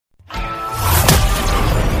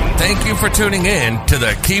Thank you for tuning in to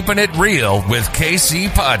the Keeping It Real with KC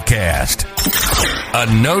podcast,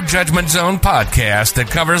 a no judgment zone podcast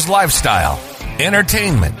that covers lifestyle,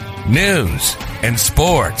 entertainment, news, and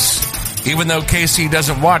sports. Even though KC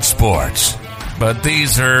doesn't watch sports, but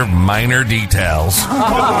these are minor details.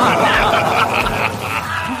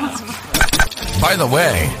 By the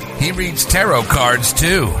way, he reads tarot cards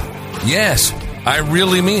too. Yes, I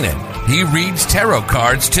really mean it. He reads tarot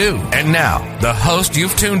cards too. And now, the host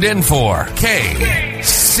you've tuned in for,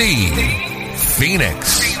 KC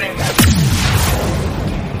Phoenix.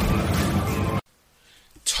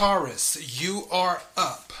 Taurus, you are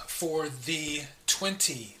up for the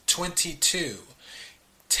 2022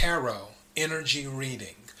 Tarot Energy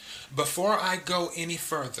Reading. Before I go any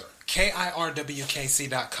further,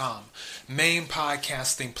 KIRWKC.com, main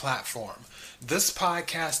podcasting platform. This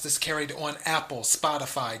podcast is carried on Apple,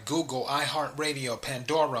 Spotify, Google, iHeartRadio,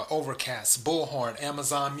 Pandora, Overcast, Bullhorn,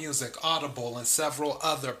 Amazon Music, Audible, and several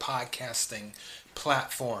other podcasting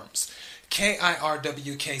platforms.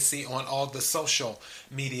 KIRWKC on all the social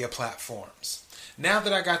media platforms. Now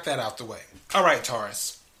that I got that out the way. All right,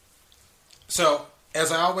 Taurus. So,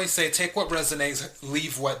 as I always say, take what resonates,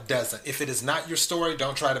 leave what doesn't. If it is not your story,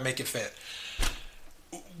 don't try to make it fit.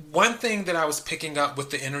 One thing that I was picking up with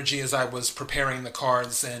the energy as I was preparing the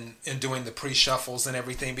cards and doing the pre-shuffles and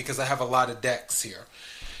everything, because I have a lot of decks here,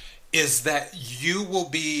 is that you will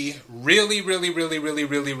be really,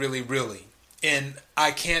 and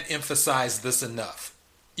I can't emphasize this enough,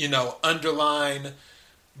 underline,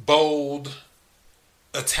 bold,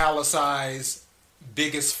 italicize,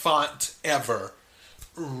 biggest font ever,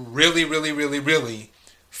 really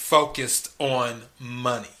focused on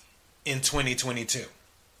money in 2022.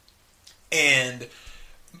 And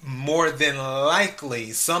more than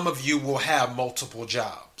likely, some of you will have multiple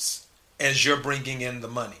jobs as you're bringing in the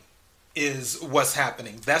money, is what's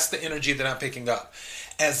happening. That's the energy that I'm picking up.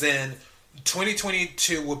 As in,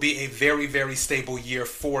 2022 will be a very stable year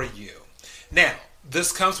for you. Now,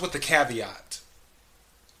 this comes with a caveat.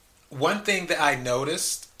 One thing that I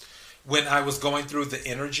noticed when I was going through the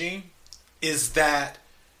energy is that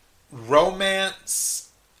romance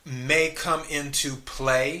may come into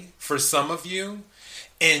play for some of you,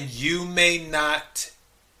 and you may not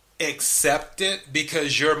accept it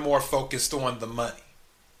because you're more focused on the money.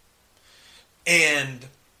 And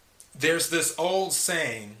there's this old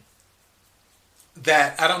saying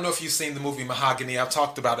that, I don't know if you've seen the movie Mahogany, I've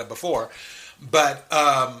talked about it before, but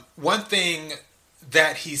one thing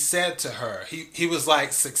that he said to her, he was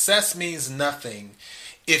like, success means nothing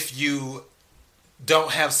if you don't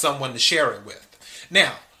have someone to share it with.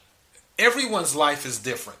 Now, everyone's life is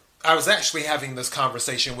different. I was actually having this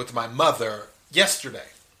conversation with my mother yesterday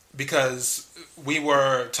because we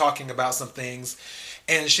were talking about some things,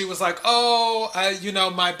 and she was like,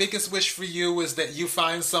 my biggest wish for you is that you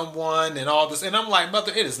find someone and all this. And I'm like,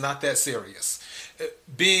 Mother, it is not that serious.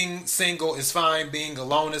 Being single is fine. Being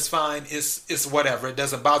alone is fine. It's whatever. It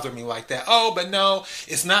doesn't bother me like that. Oh, but no,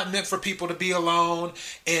 it's not meant for people to be alone,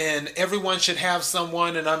 and everyone should have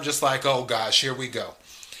someone. And I'm just like, oh gosh, here we go.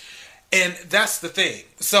 And that's the thing.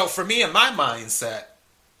 So for me, in my mindset,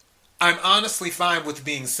 I'm honestly fine with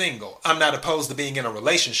being single. I'm not opposed to being in a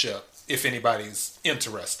relationship if anybody's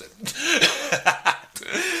interested.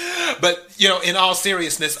 But, in all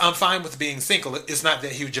seriousness, I'm fine with being single. It's not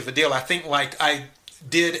that huge of a deal. I think I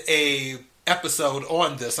did a episode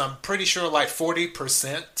on this. I'm pretty sure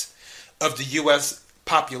 40% of the U.S.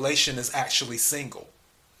 population is actually single.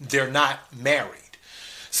 They're not married.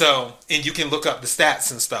 So, and you can look up the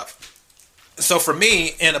stats and stuff. So for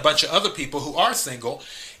me and a bunch of other people who are single,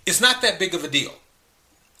 it's not that big of a deal.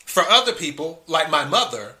 For other people, like my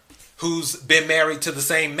mother, who's been married to the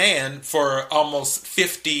same man for almost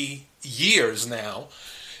 50 years now,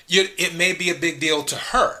 it may be a big deal to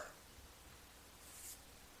her.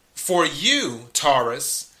 For you,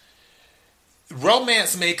 Taurus,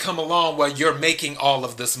 romance may come along while you're making all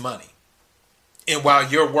of this money. And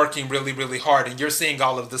while you're working really hard and you're seeing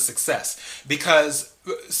all of the success. Because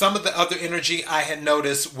some of the other energy I had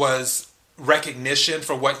noticed was recognition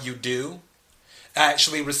for what you do. I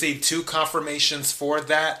actually received 2 confirmations for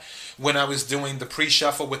that when I was doing the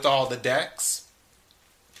pre-shuffle with all the decks.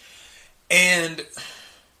 And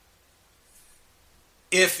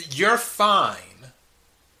if you're fine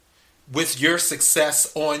with your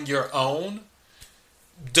success on your own,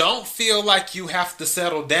 don't feel like you have to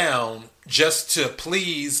settle down just to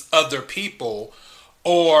please other people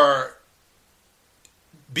or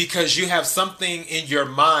because you have something in your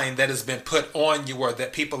mind that has been put on you, or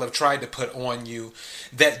that people have tried to put on you,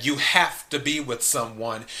 that you have to be with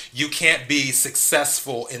someone. You can't be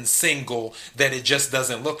successful and single, that it just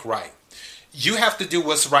doesn't look right. You have to do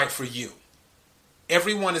what's right for you.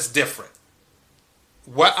 Everyone is different.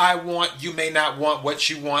 What I want, you may not want. What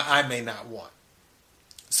you want, I may not want.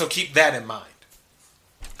 So keep that in mind.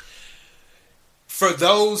 For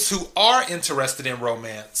those who are interested in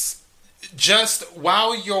romance, just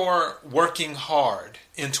while you're working hard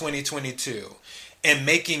in 2022 and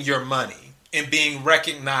making your money and being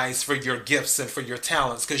recognized for your gifts and for your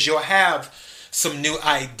talents, because you'll have some new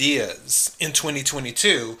ideas in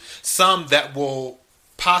 2022, some that will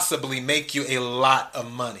possibly make you a lot of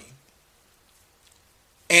money.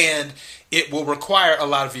 And it will require a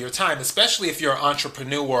lot of your time, especially if you're an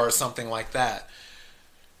entrepreneur or something like that.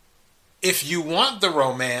 If you want the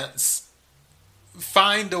romance,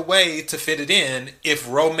 find a way to fit it in if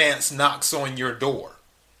romance knocks on your door.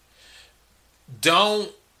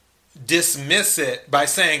 Don't dismiss it by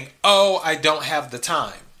saying, oh, I don't have the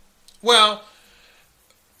time. Well,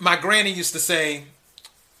 my granny used to say,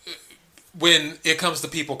 when it comes to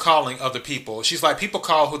people calling other people, she's like, people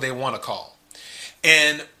call who they want to call.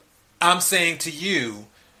 And I'm saying to you,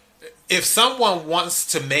 if someone wants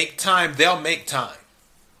to make time, they'll make time.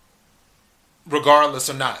 Regardless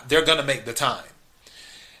or not, they're going to make the time.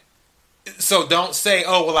 So don't say,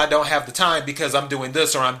 oh, well, I don't have the time because I'm doing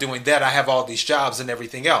this or I'm doing that. I have all these jobs and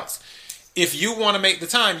everything else. If you want to make the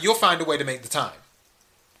time, you'll find a way to make the time.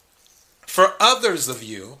 For others of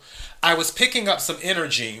you, I was picking up some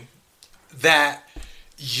energy that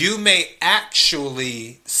you may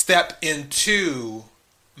actually step into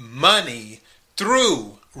money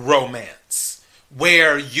through romance,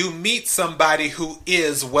 where you meet somebody who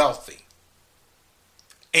is wealthy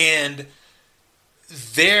and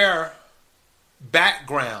their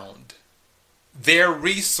background, their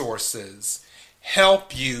resources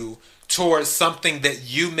help you towards something that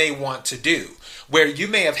you may want to do, where you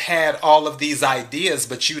may have had all of these ideas,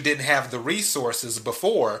 but you didn't have the resources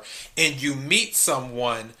before, and you meet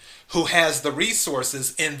someone who has the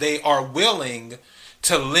resources and they are willing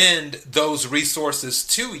to lend those resources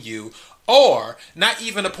to you. Or not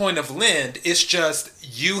even a point of lend, it's just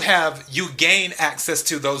you gain access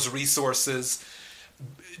to those resources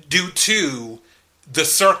due to the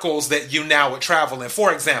circles that you now would travel in.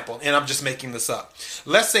 For example, and I'm just making this up,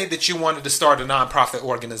 let's say that you wanted to start a nonprofit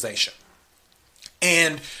organization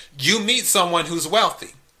and you meet someone who's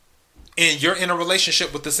wealthy and you're in a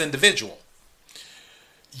relationship with this individual.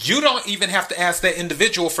 You don't even have to ask that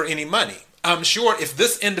individual for any money. I'm sure if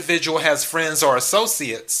this individual has friends or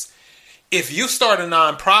associates, if you start a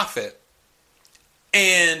nonprofit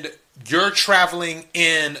and you're traveling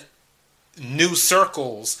in new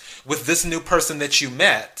circles with this new person that you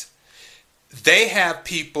met, they have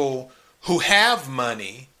people who have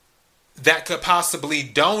money that could possibly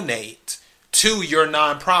donate to your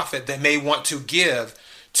nonprofit that may want to give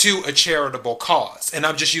to a charitable cause. And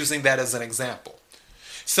I'm just using that as an example.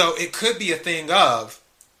 So it could be a thing of,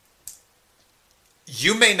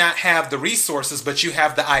 you may not have the resources, but you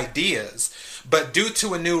have the ideas. But due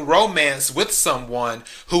to a new romance with someone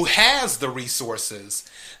who has the resources,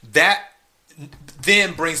 that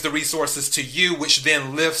then brings the resources to you, which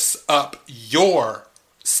then lifts up your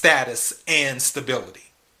status and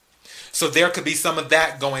stability. So there could be some of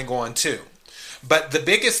that going on too. But the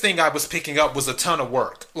biggest thing I was picking up was a ton of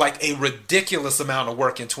work, like a ridiculous amount of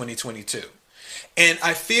work in 2022. And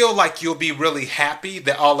I feel like you'll be really happy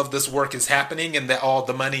that all of this work is happening and that all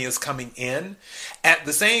the money is coming in. At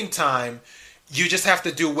the same time, you just have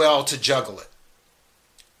to do well to juggle it.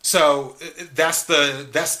 So that's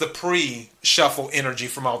the pre-shuffle energy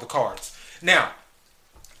from all the cards. Now,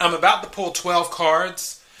 I'm about to pull 12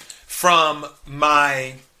 cards from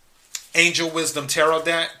my Angel Wisdom Tarot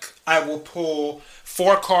deck. I will pull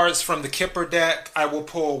 4 cards from the Kipper deck. I will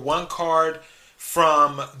pull 1 card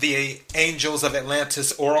from the Angels of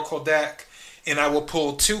Atlantis Oracle deck. And I will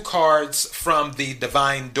pull 2 cards from the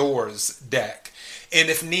Divine Doors deck. And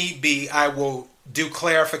if need be, I will do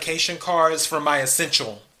clarification cards from my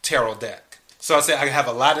Essential Tarot deck. So I say I have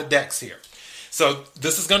a lot of decks here. So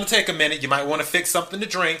this is going to take a minute. You might want to fix something to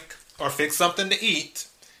drink or fix something to eat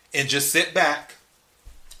and just sit back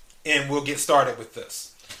and we'll get started with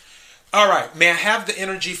this. All right. May I have the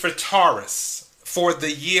energy for Taurus for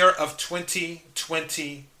the year of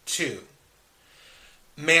 2022?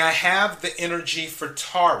 May I have the energy for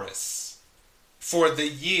Taurus for the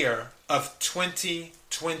year of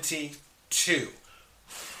 2022?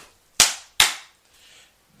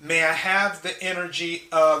 May I have the energy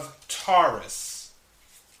of Taurus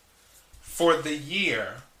for the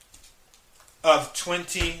year of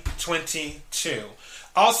 2022.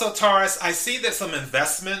 Also, Taurus, I see that some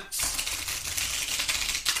investments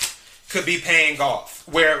could be paying off,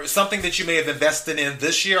 where something that you may have invested in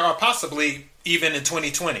this year or possibly even in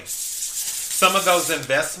 2020. Some of those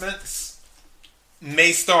investments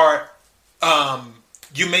may start,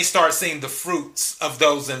 you may start seeing the fruits of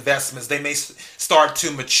those investments. They may start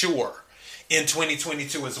to mature in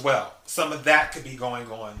 2022 as well. Some of that could be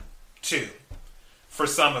going on too for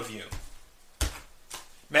some of you.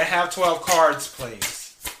 May I have 12 cards, please?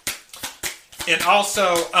 And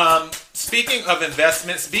also, speaking of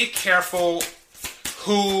investments, be careful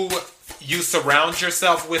who you surround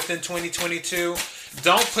yourself with in 2022.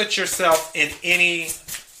 Don't put yourself in any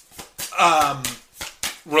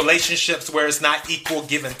relationships where it's not equal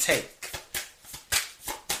give and take.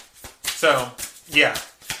 So, yeah.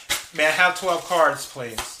 May I have 12 cards,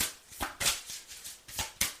 please?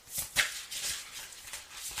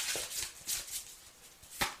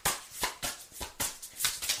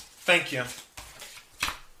 Thank you.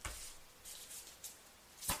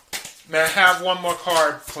 May I have one more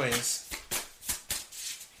card, please?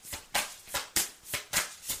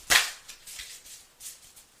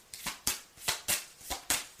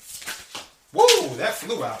 Woo, that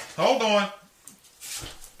flew out. Hold on.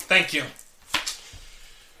 Thank you.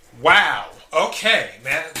 Wow. Okay,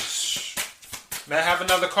 man. May I have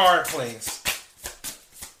another card, please?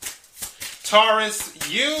 Taurus,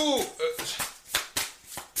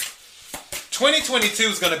 2022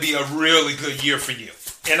 is going to be a really good year for you.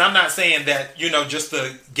 And I'm not saying that, just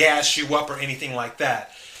to gas you up or anything like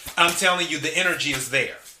that. I'm telling you the energy is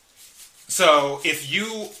there. So if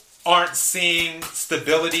you aren't seeing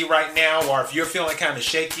stability right now, or if you're feeling kind of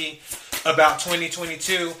shaky about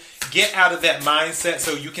 2022, get out of that mindset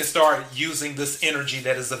so you can start using this energy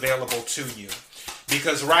that is available to you.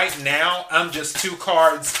 Because right now, I'm just 2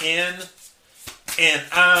 cards in, and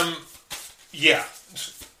yeah.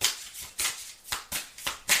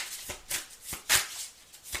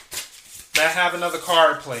 May I have another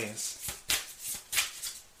card, please?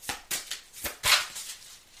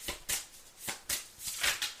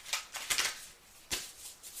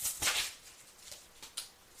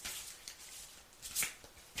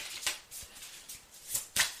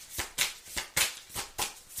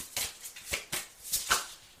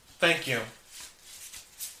 Thank you.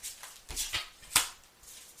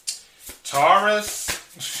 Taurus.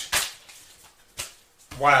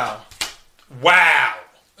 Wow. Wow.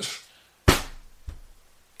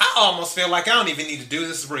 I almost feel like I don't even need to do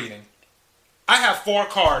this reading. I have 4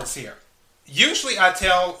 cards here. Usually I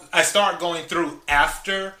start going through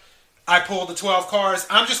after I pull the 12 cards.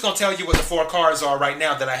 I'm just going to tell you what the 4 cards are right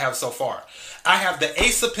now that I have so far. I have the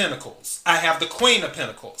Ace of Pentacles. I have the Queen of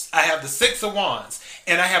Pentacles. I have the 6 of Wands.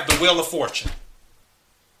 And I have the Wheel of Fortune.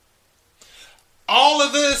 All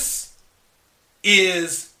of this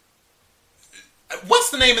is... What's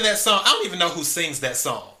the name of that song? I don't even know who sings that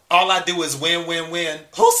song. All I do is win, win, win.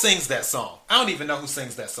 Who sings that song? I don't even know who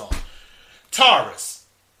sings that song. Taurus.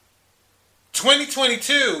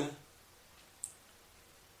 2022...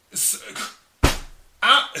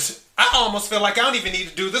 I almost feel like I don't even need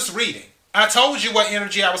to do this reading. I told you what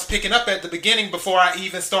energy I was picking up at the beginning before I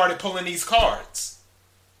even started pulling these cards.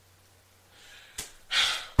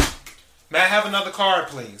 May I have another card,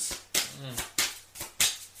 please?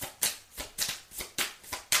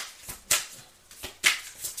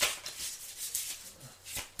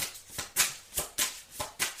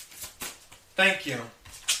 Thank you.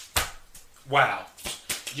 Wow.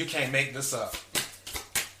 You can't make this up.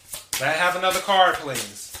 May I have another card,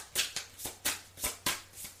 please?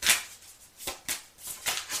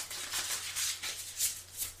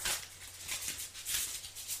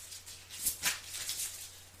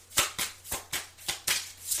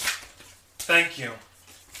 Thank you.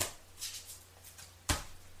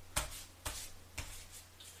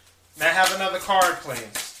 May I have another card,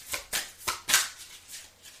 please?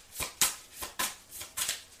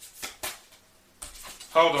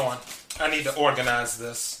 Hold on. I need to organize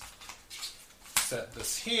this. Set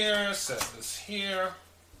this here, set this here.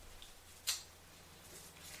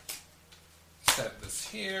 Set this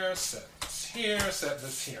here, set this here, set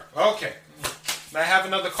this here. Okay. May I have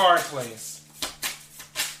another card, please?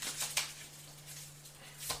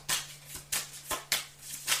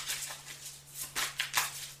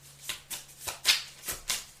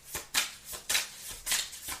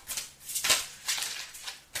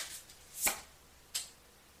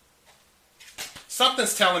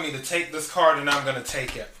 Something's telling me to take this card, and I'm going to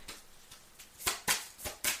take it.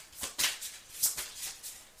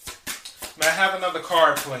 May I have another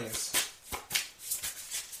card, please?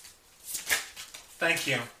 Thank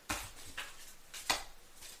you.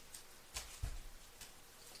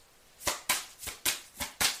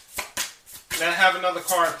 May I have another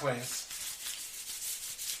card, please?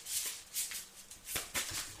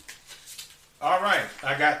 All right,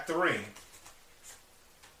 I got 3.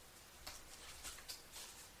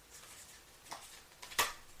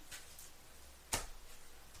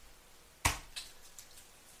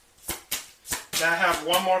 Now I have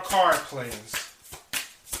one more card, please.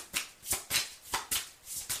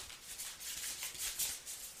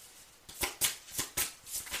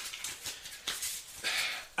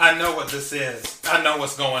 I know what this is. I know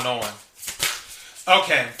what's going on.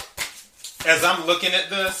 Okay. As I'm looking at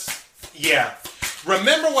this, yeah.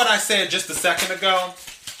 Remember what I said just a second ago?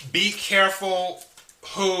 Be careful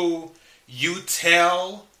who you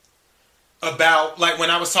tell about, like when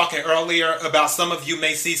I was talking earlier about some of you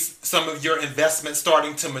may see some of your investments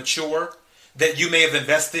starting to mature that you may have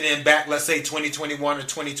invested in back, let's say 2021 or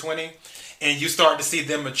 2020, and you start to see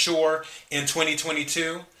them mature in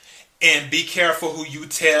 2022. And be careful who you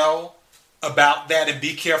tell about that, and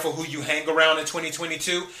be careful who you hang around in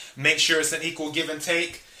 2022. Make sure it's an equal give and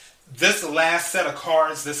take. This last set of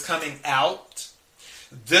cards that's coming out,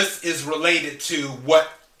 this is related to what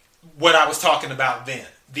I was talking about then.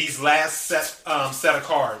 These last set of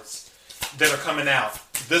cards that are coming out,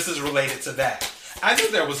 this is related to that. I knew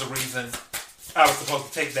there was a reason I was supposed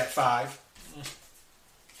to take that 5.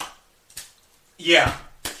 Yeah,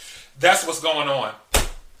 that's what's going on.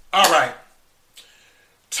 All right,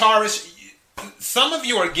 Taurus, some of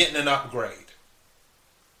you are getting an upgrade.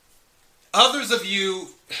 Others of you,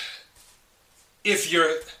 if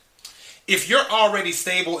you're already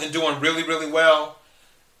stable and doing really, really well,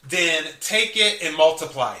 then take it and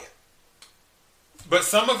multiply it. But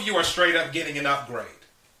some of you are straight up getting an upgrade.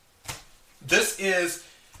 This is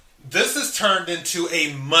turned into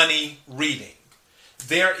a money reading.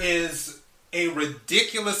 There is a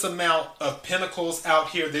ridiculous amount of pentacles out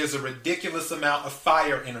here. There's a ridiculous amount of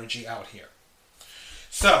fire energy out here.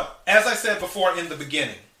 So, as I said before in the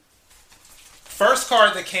beginning, first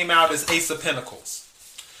card that came out is Ace of Pentacles.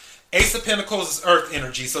 Ace of Pentacles is earth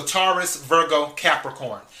energy. So Taurus, Virgo,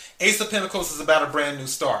 Capricorn. Ace of Pentacles is about a brand new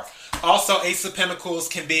start. Also, Ace of Pentacles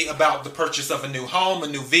can be about the purchase of a new home, a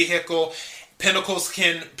new vehicle. Pentacles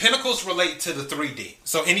relate to the 3D.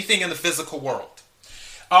 So anything in the physical world.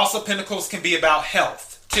 Also, Pentacles can be about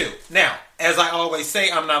health, too. Now, as I always say,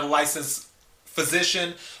 I'm not a licensed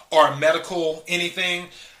physician or a medical anything.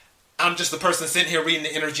 I'm just the person sitting here reading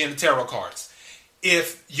the energy and the tarot cards.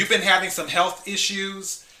 If you've been having some health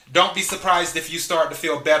issues, don't be surprised if you start to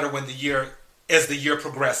feel better as the year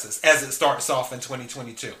progresses, as it starts off in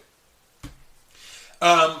 2022.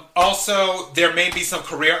 Also, there may be some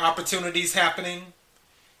career opportunities happening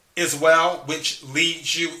as well, which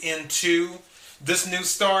leads you into this new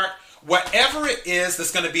start. Whatever it is that's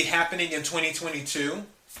going to be happening in 2022,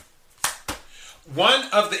 one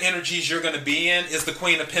of the energies you're going to be in is the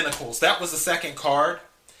Queen of Pentacles. That was the second card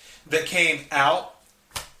that came out.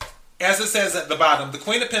 As it says at the bottom, the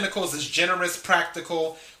Queen of Pentacles is generous,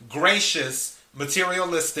 practical, gracious,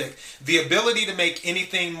 materialistic, the ability to make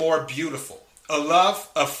anything more beautiful, a love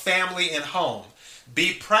of family and home,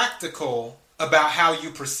 be practical about how you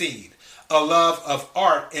proceed, a love of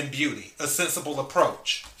art and beauty, a sensible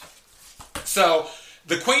approach. So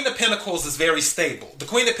the Queen of Pentacles is very stable. The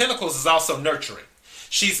Queen of Pentacles is also nurturing.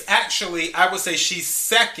 She's actually, I would say she's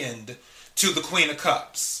second to the Queen of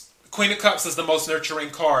Cups. The Queen of Cups is the most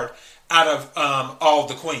nurturing card out of all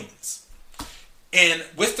the queens. And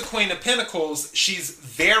with the Queen of Pentacles, she's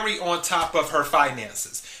very on top of her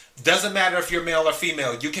finances. Doesn't matter if you're male or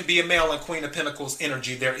female. You can be a male in Queen of Pentacles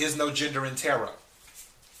energy. There is no gender in tarot.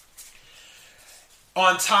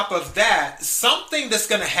 On top of that, something that's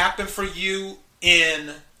going to happen for you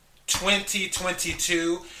in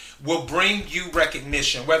 2022 will bring you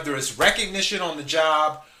recognition, whether it's recognition on the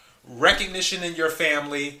job, recognition in your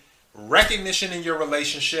family, recognition in your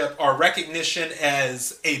relationship, or recognition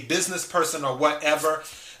as a business person or whatever.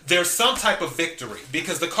 There's some type of victory,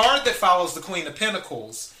 because the card that follows the Queen of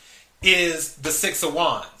Pentacles is the Six of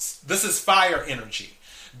Wands. This is fire energy.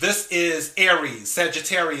 This is Aries,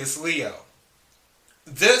 Sagittarius, Leo.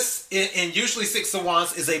 This, and usually Six of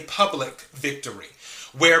Wands is a public victory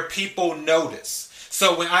where people notice.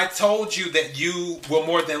 So when I told you that you will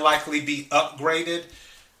more than likely be upgraded,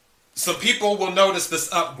 some people will notice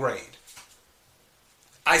this upgrade.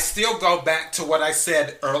 I still go back to what I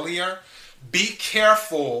said earlier. Be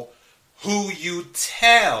careful who you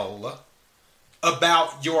tell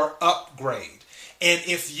about your upgrade. And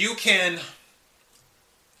if you can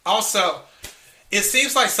also, it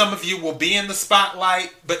seems like some of you will be in the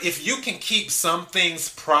spotlight, but if you can keep some things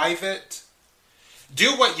private,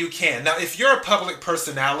 do what you can. Now, if you're a public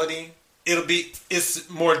personality, it's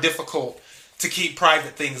more difficult to keep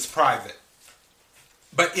private things private.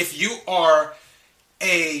 But if you are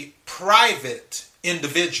a private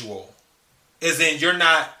individual, as in you're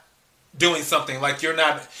not doing something like you're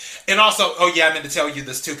not, and also, oh yeah, I meant to tell you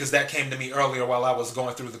this too, because that came to me earlier while I was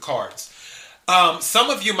going through the cards. Some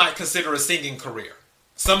of you might consider a singing career.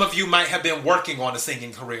 Some of you might have been working on a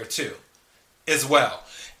singing career too, as well.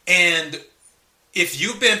 And if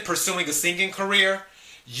you've been pursuing a singing career,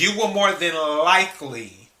 you will more than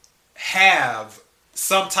likely have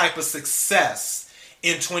some type of success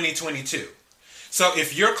in 2022. So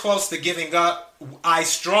if you're close to giving up, I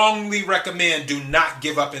strongly recommend do not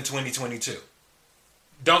give up in 2022.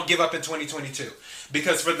 Don't give up in 2022.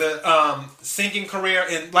 Because for the singing career,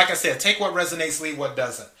 and like I said, take what resonates, leave what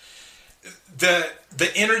doesn't. The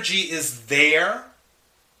energy is there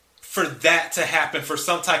for that to happen, for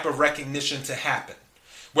some type of recognition to happen.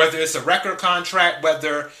 Whether it's a record contract,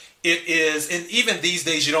 whether it is, and even these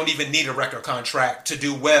days you don't even need a record contract to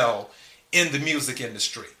do well in the music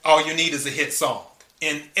industry. All you need is a hit song.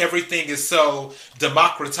 And everything is so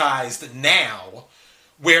democratized now,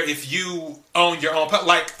 where if you own your own,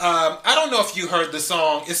 like, I don't know if you heard the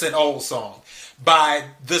song, it's an old song, by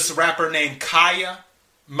this rapper named Kaya,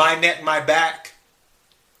 My Neck, My Back,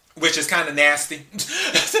 which is kind of nasty.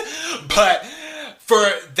 But for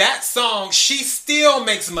that song, she still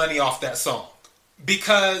makes money off that song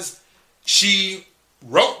because she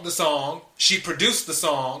wrote the song, she produced the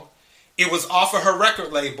song, it was off of her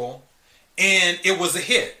record label, and it was a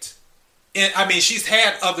hit. And I mean, she's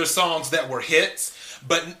had other songs that were hits,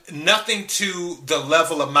 but nothing to the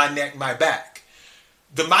level of My Neck, My Back.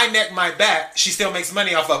 The My Neck, My Back, she still makes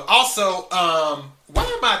money off of. Also, why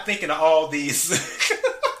am I thinking of all these?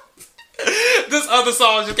 This other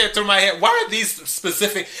song just came through my head. Why are these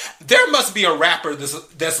specific? There must be a rapper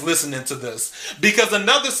that's listening to this. Because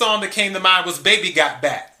another song that came to mind was Baby Got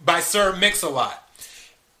Back by Sir Mix-a-Lot.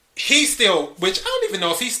 He still, which I don't even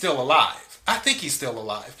know if he's still alive. I think he's still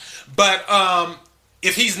alive. But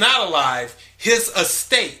if he's not alive, his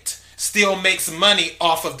estate still makes money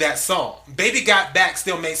off of that song. Baby Got Back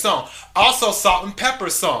still makes song. Also, Salt and Pepper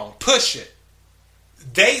song, Push It.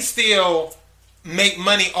 They still make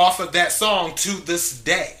money off of that song to this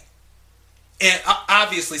day. And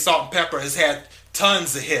obviously Salt and Pepper has had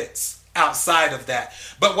tons of hits outside of that.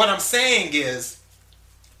 But what I'm saying is,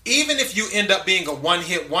 even if you end up being a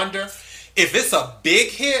one-hit wonder, if it's a big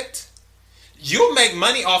hit, you'll make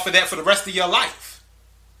money off of that for the rest of your life.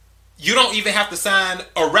 You don't even have to sign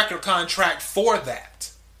a record contract for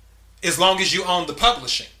that, as long as you own the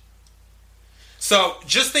publishing. So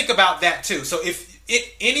just think about that too. So if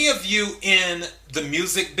any of you in the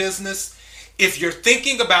music business, if you're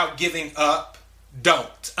thinking about giving up,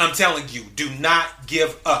 don't. I'm telling you, do not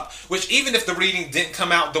give up. Which, even if the reading didn't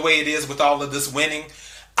come out the way it is with all of this winning,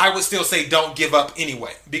 I would still say don't give up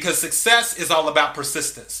anyway. Because success is all about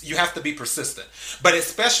persistence. You have to be persistent. But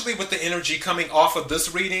especially with the energy coming off of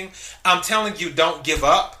this reading, I'm telling you, don't give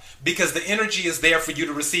up. Because the energy is there for you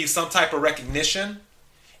to receive some type of recognition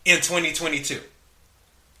in 2022.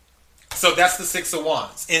 So that's the Six of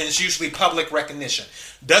Wands, and it's usually public recognition.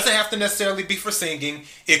 Doesn't have to necessarily be for singing.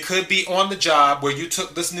 It could be on the job where you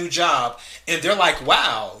took this new job, and they're like,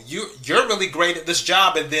 wow, you're really great at this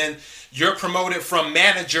job, and then you're promoted from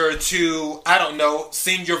manager to, I don't know,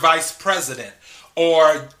 senior vice president,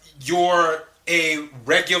 or you're a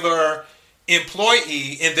regular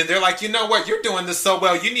employee, and then they're like, you know what, you're doing this so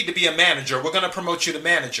well, you need to be a manager, we're going to promote you to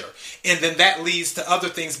manager. And then that leads to other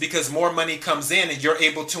things because more money comes in and you're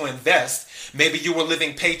able to invest. Maybe you were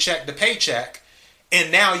living paycheck to paycheck,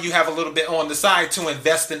 and now you have a little bit on the side to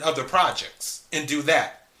invest in other projects and do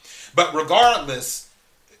that. But regardless,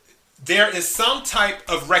 there is some type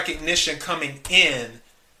of recognition coming in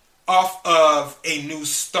off of a new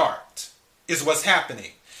start is what's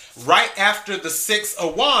happening. Right after the Six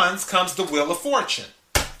of Wands comes the Wheel of Fortune.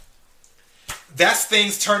 That's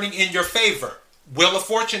things turning in your favor. Wheel of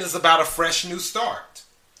Fortune is about a fresh new start.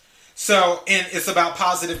 So, and it's about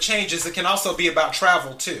positive changes. It can also be about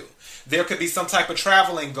travel too. There could be some type of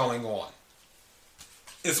traveling going on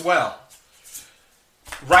as well.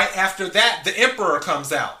 Right after that, the Emperor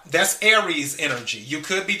comes out. That's Aries energy. You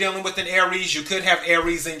could be dealing with an Aries. You could have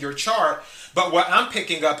Aries in your chart. But what I'm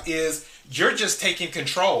picking up is you're just taking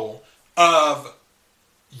control of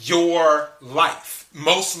your life.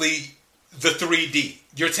 Mostly the 3D.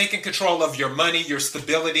 You're taking control of your money, your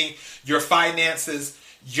stability, your finances.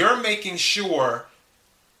 You're making sure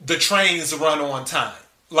the trains run on time.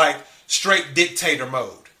 Like, straight dictator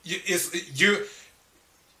mode. You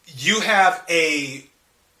have a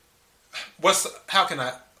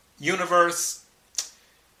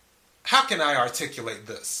how can I articulate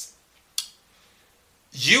this?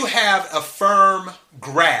 You have a firm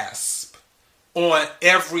grasp on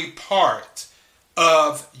every part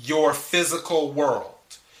of your physical world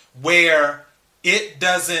where it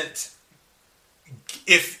doesn't,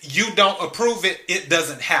 if you don't approve it, it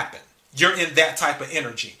doesn't happen. You're in that type of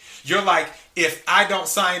energy. You're like, if I don't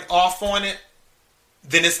sign off on it,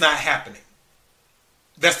 then it's not happening.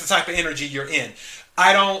 That's the type of energy you're in.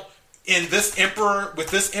 With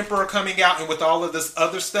this emperor coming out and with all of this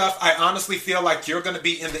other stuff, I honestly feel like you're going to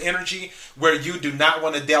be in the energy where you do not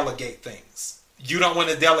want to delegate things. You don't want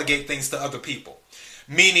to delegate things to other people.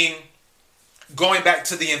 Meaning, going back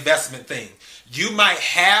to the investment thing, you might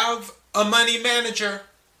have a money manager,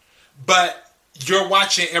 but you're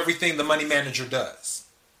watching everything the money manager does.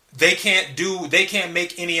 They can't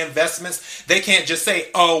make any investments. They can't just say,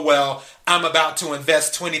 oh, well, I'm about to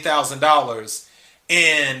invest $20,000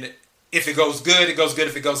 and if it goes good, it goes good.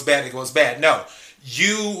 If it goes bad, it goes bad. No,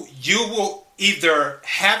 you will either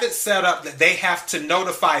have it set up that they have to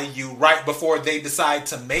notify you right before they decide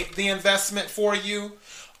to make the investment for you,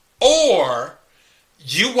 or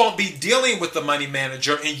you won't be dealing with the money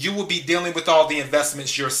manager and you will be dealing with all the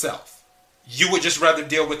investments yourself. You would just rather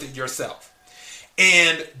deal with it yourself.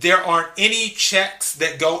 And there aren't any checks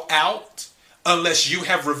that go out unless you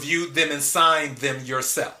have reviewed them and signed them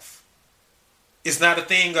yourself. It's not a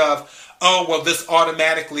thing of, oh, well, this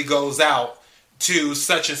automatically goes out to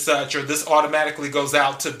such and such, or this automatically goes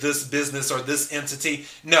out to this business or this entity.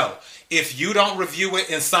 No, if you don't review it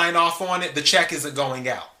and sign off on it, the check isn't going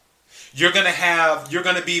out. You're going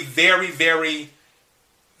to be very, very,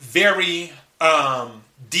 very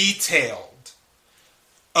detailed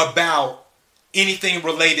about anything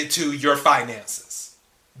related to your finances.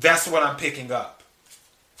 That's what I'm picking up.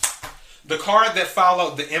 The card that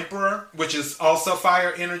followed the Emperor, which is also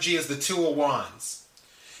fire energy, is the Two of Wands.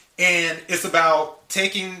 And it's about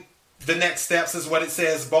taking the next steps, is what it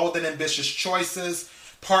says. Bold and ambitious choices,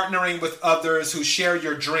 partnering with others who share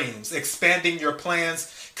your dreams, expanding your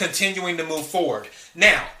plans, continuing to move forward.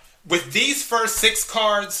 Now, with these first 6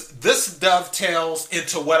 cards, this dovetails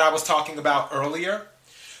into what I was talking about earlier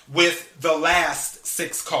with the last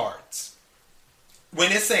 6 cards.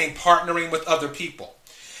 When it's saying partnering with other people,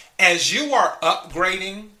 as you are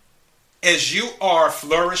upgrading, as you are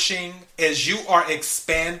flourishing, as you are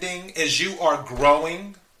expanding, as you are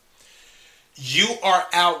growing, you are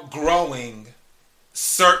outgrowing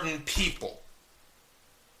certain people.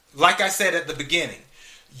 Like I said at the beginning,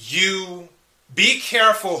 you be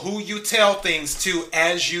careful who you tell things to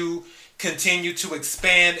as you continue to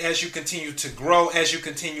expand, as you continue to grow, as you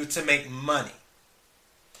continue to make money.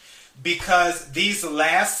 Because these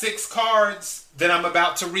last 6 cards that I'm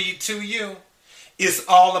about to read to you is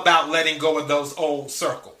all about letting go of those old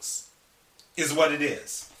circles, is what it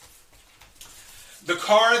is. The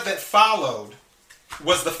card that followed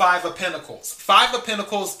was the Five of Pentacles. Five of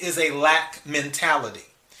Pentacles is a lack mentality.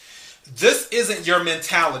 This isn't your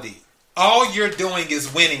mentality. All you're doing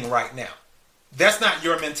is winning right now. That's not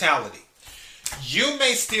your mentality. You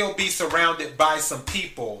may still be surrounded by some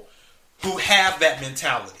people who have that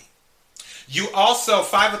mentality. You also,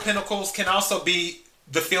 Five of Pentacles can also be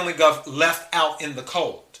the feeling of left out in the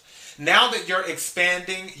cold. Now that you're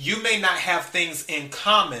expanding, you may not have things in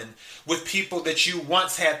common with people that you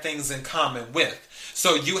once had things in common with.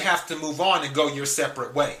 So you have to move on and go your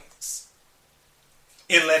separate ways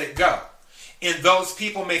and let it go. And those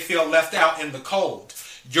people may feel left out in the cold.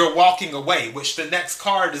 You're walking away, which the next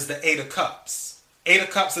card is the Eight of Cups. Eight of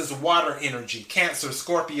Cups is water energy, Cancer,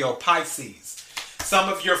 Scorpio, Pisces. Some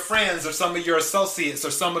of your friends or some of your associates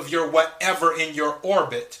or some of your whatever in your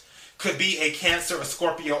orbit could be a Cancer, a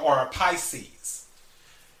Scorpio, or a Pisces.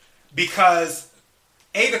 Because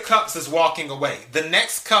Eight of Cups is walking away. The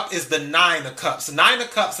next cup is the Nine of Cups. Nine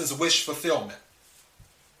of Cups is wish fulfillment.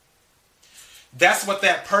 That's what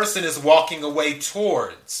that person is walking away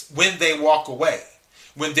towards when they walk away.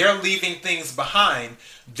 When they're leaving things behind,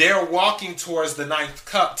 they're walking towards the ninth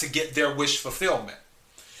cup to get their wish fulfillment.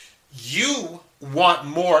 You want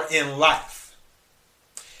more in life.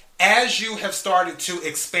 As you have started to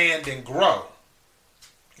expand and grow,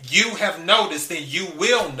 you have noticed, and you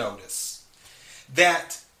will notice,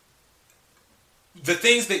 that the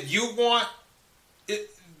things that you want,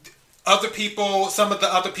 other people, some of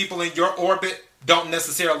the other people in your orbit don't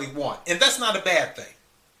necessarily want. And that's not a bad thing.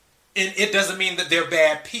 And it doesn't mean that they're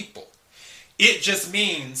bad people. It just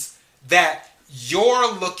means that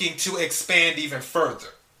you're looking to expand even further.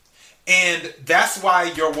 And that's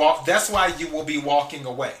why you will be walking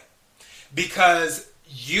away. Because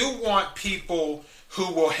you want people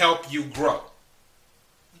who will help you grow.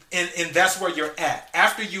 And that's where you're at.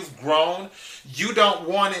 After you've grown, you don't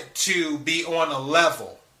want it to be on a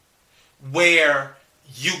level where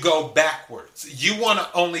you go backwards. You want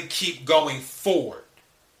to only keep going forward.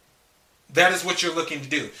 That is what you're looking to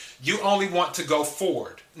do. You only want to go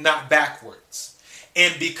forward, not backwards.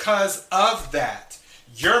 And because of that,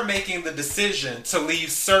 you're making the decision to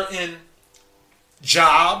leave certain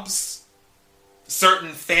jobs,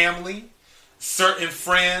 certain family, certain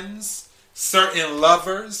friends, certain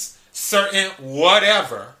lovers, certain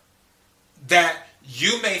whatever that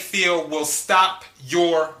you may feel will stop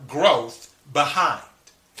your growth behind.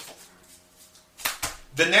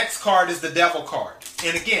 The next card is the Devil card.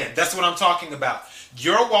 And again, that's what I'm talking about.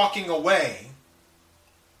 You're walking away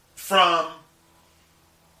from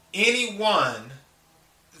anyone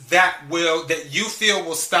that you feel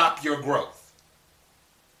will stop your growth.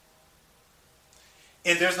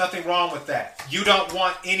 And there's nothing wrong with that. You don't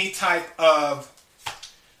want any type of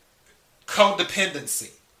codependency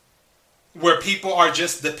where people are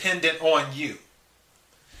just dependent on you.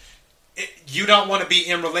 You don't want to be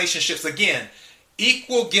in relationships. Again,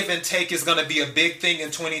 equal give and take is going to be a big thing in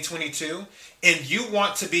 2022. And you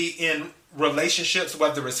want to be in relationships,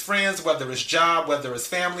 whether it's friends, whether it's job, whether it's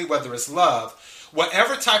family, whether it's love.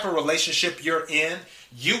 Whatever type of relationship you're in,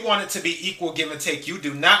 you want it to be equal give and take. You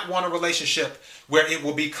do not want a relationship where it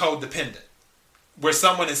will be codependent, where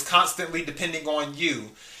someone is constantly depending on you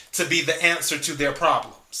to be the answer to their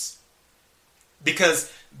problems.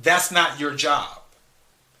 Because that's not your job.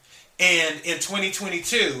 And in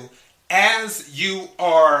 2022, as you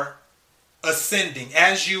are ascending,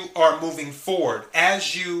 as you are moving forward,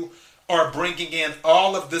 as you are bringing in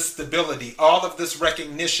all of this stability, all of this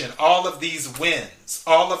recognition, all of these wins,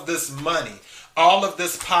 all of this money, all of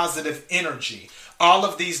this positive energy, all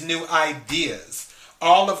of these new ideas,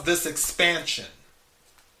 all of this expansion,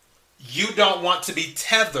 you don't want to be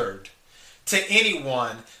tethered to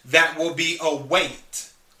anyone that will be a weight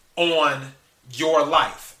on your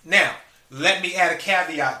life. Now, let me add a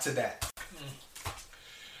caveat to that.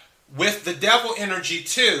 With the Devil energy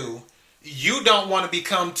too, you don't want to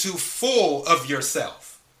become too full of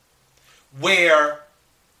yourself, where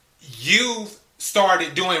you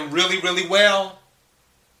started doing really, really well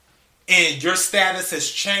and your status has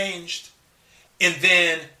changed, and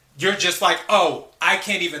then you're just like, oh, I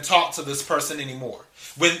can't even talk to this person anymore,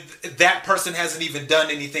 when that person hasn't even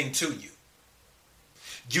done anything to you.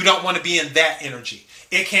 You don't want to be in that energy.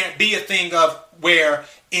 It can't be a thing of where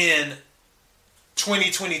in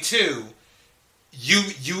 2022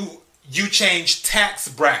 you change tax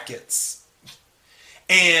brackets,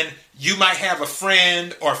 and you might have a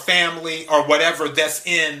friend or family or whatever that's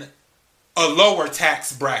in a lower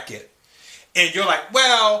tax bracket, and you're like,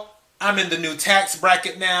 well, I'm in the new tax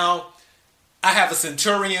bracket now. I have a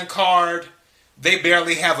Centurion card. They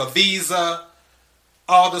barely have a Visa.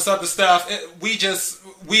 All this other stuff. We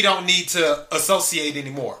don't need to associate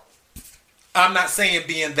anymore. I'm not saying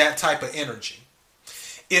be in that type of energy.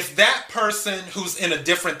 If that person who's in a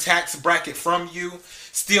different tax bracket from you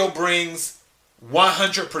still brings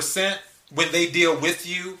 100% when they deal with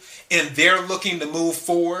you, and they're looking to move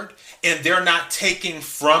forward, and they're not taking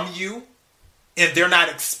from you, and they're not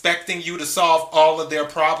expecting you to solve all of their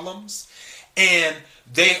problems, and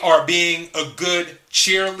they are being a good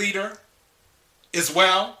cheerleader as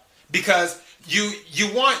well, because you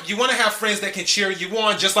want to have friends that can cheer you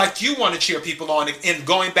on just like you want to cheer people on. And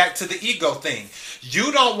going back to the ego thing,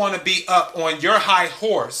 you don't want to be up on your high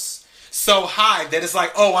horse so high that it's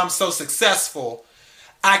like, oh, I'm so successful,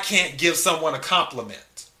 I can't give someone a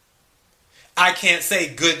compliment. I can't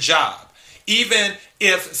say good job. Even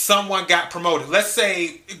if someone got promoted, let's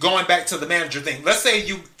say, going back to the manager thing, let's say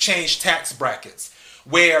you change tax brackets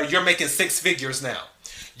where you're making 6 figures now.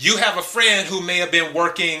 You have a friend who may have been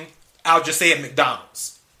working, I'll just say at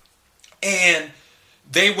McDonald's, and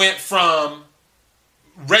they went from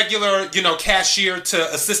regular, cashier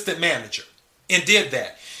to assistant manager and did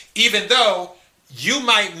that. Even though you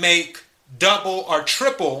might make double or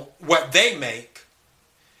triple what they make,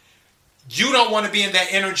 you don't want to be in that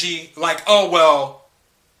energy like, oh, well,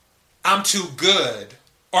 I'm too good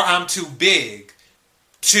or I'm too big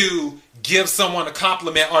to give someone a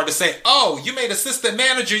compliment or to say, oh, you made assistant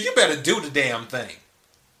manager, you better do the damn thing.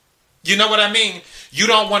 You know what I mean? You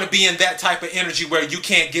don't want to be in that type of energy where you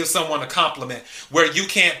can't give someone a compliment, where you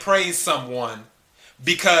can't praise someone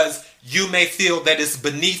because you may feel that it's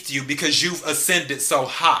beneath you because you've ascended so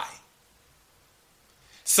high.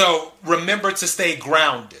 So remember to stay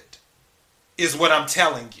grounded is what I'm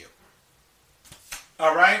telling you.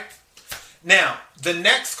 All right? Now, the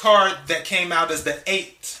next card that came out is the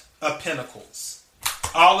Eight of Pentacles.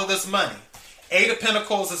 All of this money. Eight of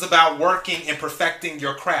Pentacles is about working and perfecting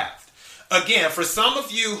your craft. Again, for some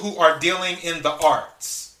of you who are dealing in the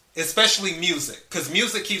arts, especially music, because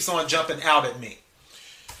music keeps on jumping out at me.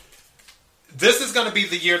 This is going to be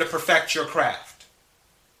the year to perfect your craft.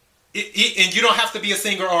 And you don't have to be a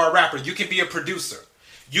singer or a rapper. You can be a producer.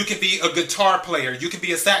 You can be a guitar player. You can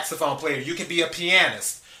be a saxophone player. You can be a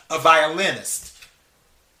pianist, a violinist,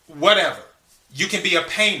 whatever. You can be a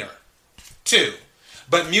painter too.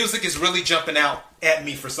 But music is really jumping out at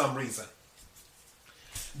me for some reason.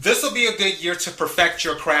 This will be a good year to perfect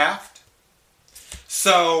your craft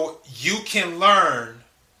so you can learn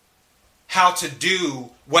how to do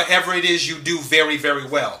whatever it is you do very, very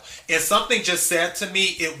well. And something just said to me,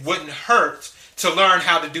 it wouldn't hurt to learn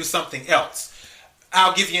how to do something else.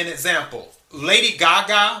 I'll give you an example. Lady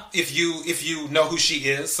Gaga, if you know who she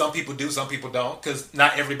is, some people do, some people don't, because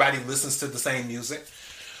not everybody listens to the same music.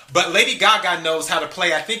 But Lady Gaga knows how to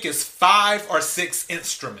play, I think it's 5 or 6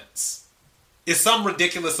 instruments. It's some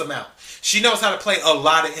ridiculous amount. She knows how to play a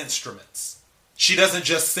lot of instruments. She doesn't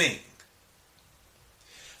just sing.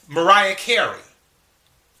 Mariah Carey,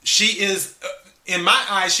 she is, in my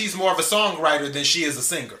eyes, she's more of a songwriter than she is a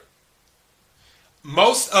singer.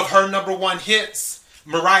 Most of her number one hits,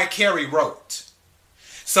 Mariah Carey wrote.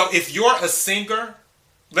 So if you're a singer,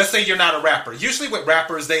 let's say you're not a rapper. Usually with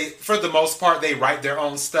rappers, for the most part, they write their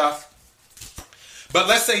own stuff. But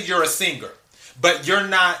let's say you're a singer, but you're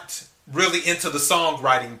not really into the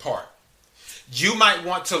songwriting part. You might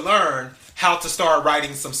want to learn how to start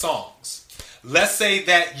writing some songs. Let's say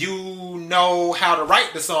that you know how to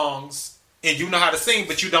write the songs and you know how to sing,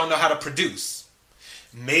 but you don't know how to produce.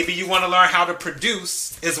 Maybe you want to learn how to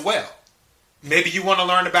produce as well. Maybe you want to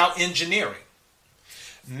learn about engineering.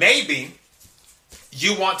 Maybe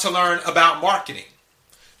you want to learn about marketing.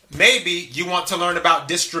 Maybe you want to learn about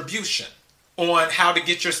distribution, on how to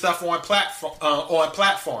get your stuff on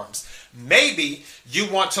platforms. Maybe you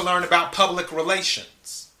want to learn about public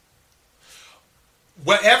relations.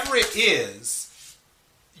 Whatever it is,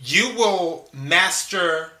 you will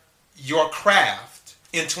master your craft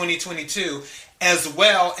in 2022 as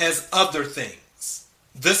well as other things.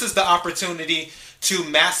 This is the opportunity to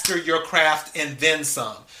master your craft and then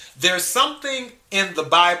some. There's something in the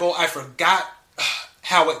Bible, I forgot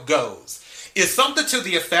how it goes. It's something to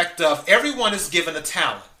the effect of everyone is given a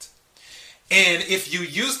talent. And if you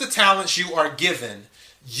use the talents you are given,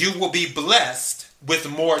 you will be blessed with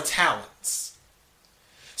more talents.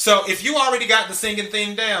 So if you already got the singing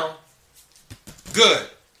thing down, good.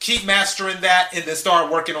 Keep mastering that and then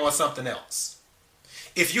start working on something else.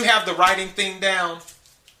 If you have the writing thing down,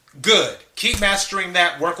 good. Keep mastering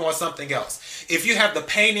that, work on something else. If you have the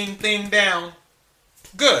painting thing down,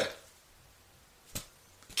 good.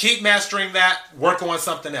 Keep mastering that, work on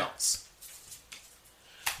something else.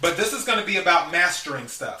 But this is going to be about mastering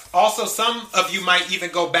stuff. Also, some of you might even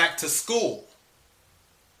go back to school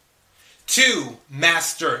to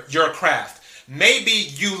master your craft. Maybe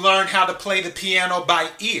you learn how to play the piano by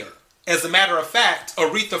ear. As a matter of fact,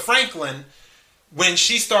 Aretha Franklin, when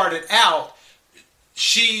she started out,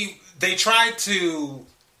 they tried to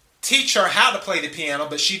teach her how to play the piano,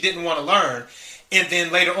 but she didn't want to learn. And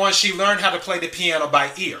then later on, she learned how to play the piano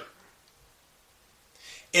by ear.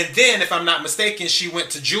 And then, if I'm not mistaken, she went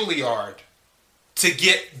to Juilliard to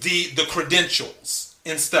get the credentials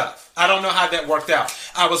and stuff. I don't know how that worked out.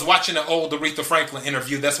 I was watching an old Aretha Franklin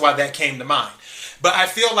interview. That's why that came to mind. But I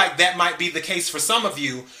feel like that might be the case for some of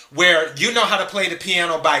you, where you know how to play the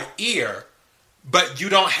piano by ear, but you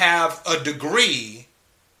don't have a degree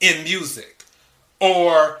in music,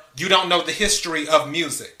 or you don't know the history of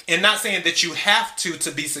music. And not saying that you have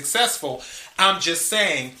to be successful. I'm just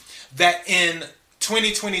saying that in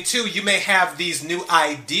 2022, you may have these new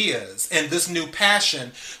ideas and this new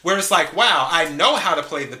passion where it's like, wow, I know how to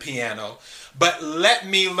play the piano, but let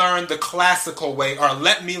me learn the classical way, or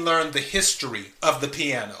let me learn the history of the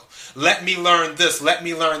piano. Let me learn this, let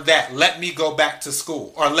me learn that. Let me go back to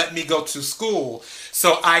school, or let me go to school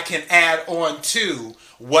so I can add on to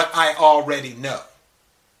what I already know.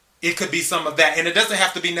 It could be some of that. And it doesn't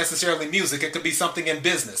have to be necessarily music. It could be something in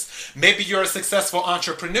business. Maybe you're a successful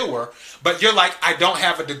entrepreneur, but you're like, I don't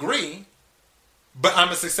have a degree, but I'm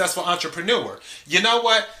a successful entrepreneur. You know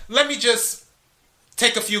what? Let me just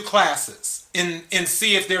take a few classes and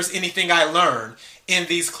see if there's anything I learn in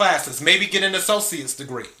these classes. Maybe get an associate's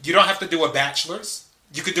degree. You don't have to do a bachelor's.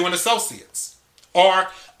 You could do an associate's or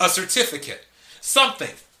a certificate.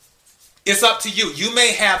 Something. It's up to you. You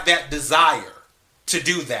may have that desire to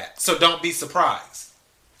do that. So don't be surprised.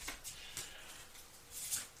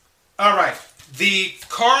 All right. The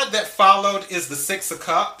card that followed is the Six of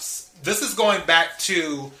Cups. This is going back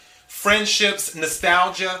to friendships,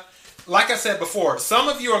 nostalgia. Like I said before, some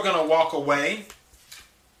of you are going to walk away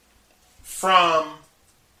from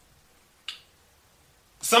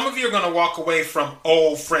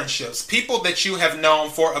old friendships, people that you have known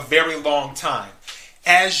for a very long time,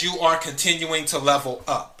 as you are continuing to level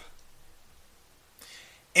up.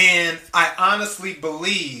 And I honestly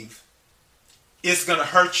believe it's going to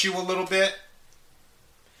hurt you a little bit,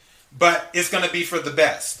 but it's going to be for the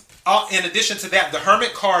best. In addition to that, the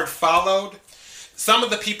Hermit card followed. Some of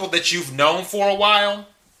the people that you've known for a while,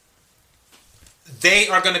 they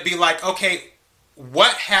are going to be like, okay,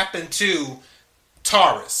 what happened to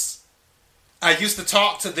Taurus? I used to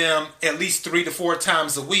talk to them at least 3 to 4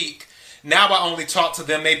 times a week. Now I only talk to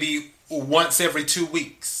them maybe once every 2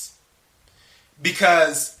 weeks.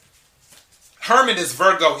 Because Hermit is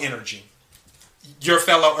Virgo energy, your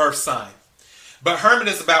fellow earth sign. But Hermit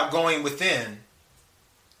is about going within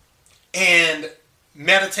and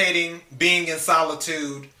meditating, being in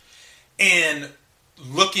solitude, and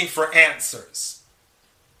looking for answers.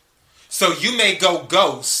 So you may go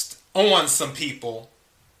ghost on some people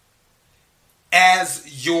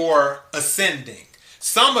as you're ascending.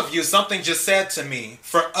 Some of you, something just said to me.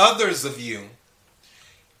 For others of you,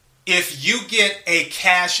 if you get a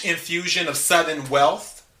cash infusion of sudden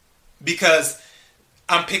wealth, because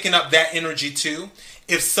I'm picking up that energy too.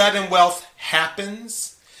 If sudden wealth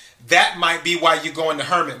happens, that might be why you go into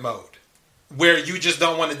hermit mode, where you just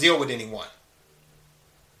don't want to deal with anyone.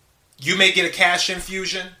 You may get a cash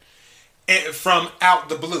infusion from out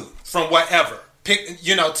the blue, from whatever.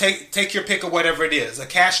 Take your pick of whatever it is. A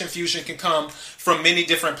cash infusion can come from many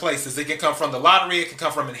different places. It can come from the lottery. It can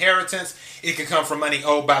come from inheritance. It can come from money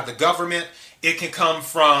owed by the government. It can come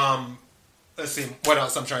from, let's see, what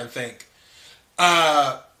else I'm trying to think.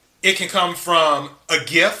 It can come from a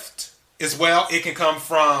gift as well. It can come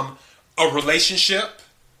from a relationship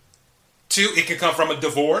too. It can come from a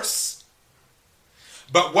divorce.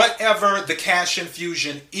 But whatever the cash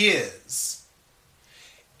infusion is,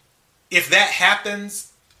 if that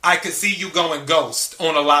happens, I could see you going ghost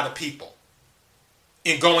on a lot of people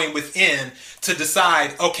and going within to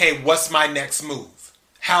decide, okay, what's my next move?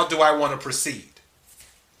 How do I want to proceed?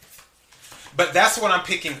 But that's what I'm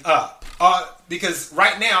picking up. Because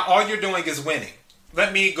right now, all you're doing is winning.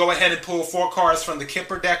 Let me go ahead and pull 4 cards from the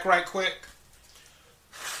Kipper deck right quick.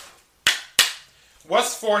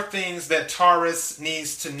 What's 4 things that Taurus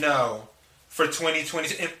needs to know for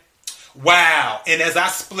 2022? Wow. And as I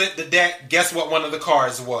split the deck, guess what one of the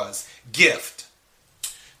cards was? Gift.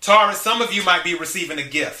 Taurus, some of you might be receiving a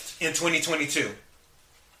gift in 2022.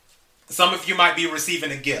 Some of you might be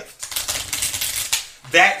receiving a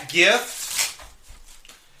gift. That gift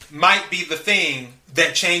might be the thing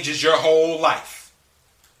that changes your whole life.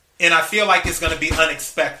 And I feel like it's going to be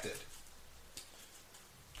unexpected.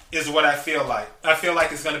 Is what I feel like. I feel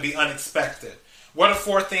like it's going to be unexpected. What are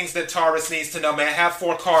 4 things that Taurus needs to know? May I have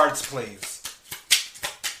 4 cards, please?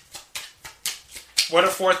 What are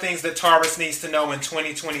 4 things that Taurus needs to know in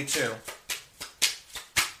 2022?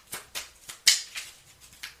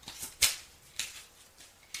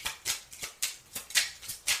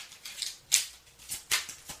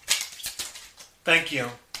 Thank you.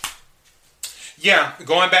 Yeah,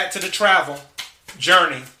 going back to the travel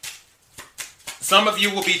journey. Some of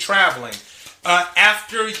you will be traveling.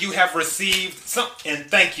 After you have received and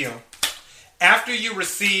thank you. After you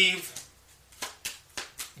receive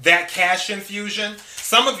that cash infusion,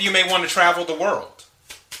 some of you may want to travel the world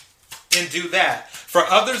and do that. For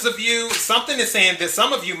others of you, something is saying that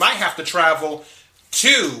some of you might have to travel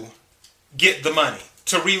to get the money,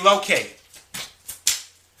 to relocate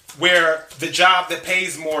where the job that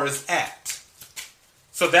pays more is at.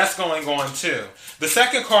 So that's going on too. The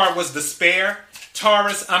second card was despair.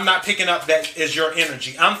 Taurus, I'm not picking up that as your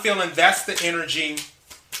energy. I'm feeling that's the energy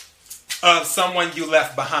of someone you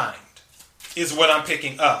left behind, is what I'm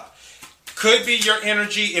picking up. Could be your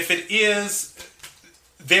energy. If it is,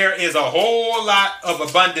 there is a whole lot of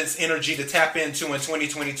abundance energy to tap into in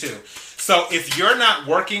 2022. So if you're not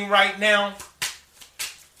working right now,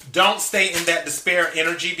 don't stay in that despair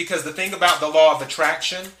energy, because the thing about the law of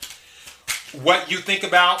attraction, what you think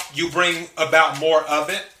about, you bring about more of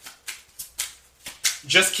it.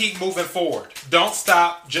 Just keep moving forward. Don't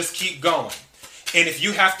stop. Just keep going. And if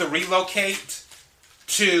you have to relocate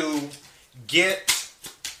to get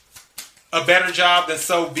a better job, then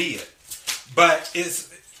so be it. But it's,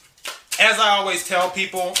 as I always tell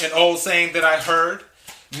people, an old saying that I heard,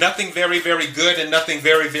 nothing very, very good and nothing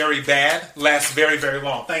very, very bad lasts very, very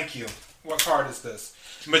long. Thank you. What card is this?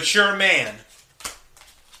 Mature man.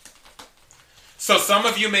 So some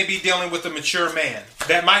of you may be dealing with a mature man.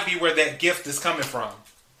 That might be where that gift is coming from.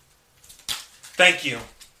 Thank you.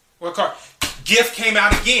 What card? Gift came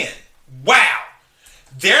out again. Wow.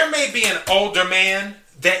 There may be an older man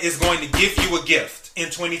that is going to give you a gift in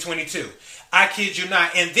 2022. I kid you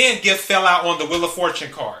not. And then gift fell out on the Wheel of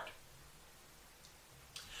Fortune card.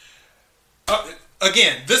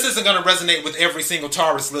 Again, this isn't going to resonate with every single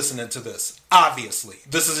Taurus listening to this. Obviously,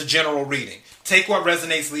 this is a general reading. Take what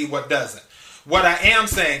resonates, leave what doesn't. What I am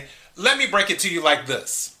saying, let me break it to you like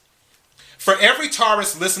this. For every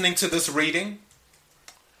Taurus listening to this reading,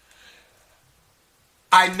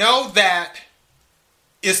 I know that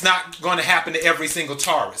it's not going to happen to every single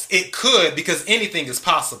Taurus. It could, because anything is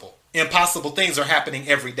possible. Impossible things are happening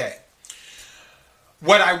every day.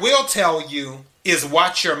 What I will tell you is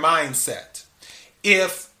watch your mindset.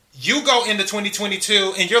 If you go into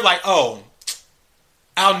 2022 and you're like, oh,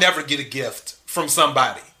 I'll never get a gift from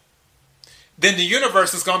somebody, then the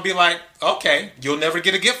universe is going to be like, okay, you'll never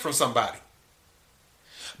get a gift from somebody.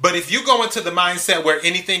 But if you go into the mindset where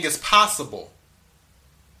anything is possible,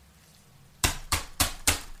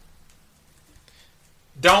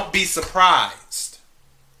 don't be surprised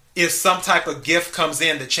if some type of gift comes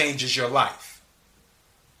in that changes your life.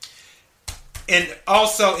 And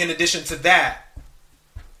also, in addition to that,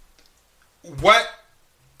 what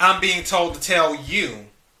I'm being told to tell you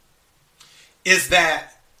is that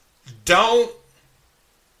don't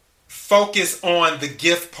focus on the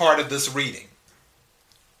gift part of this reading,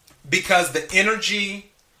 because the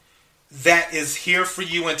energy that is here for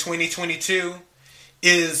you in 2022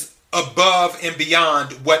 is above and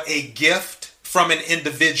beyond what a gift from an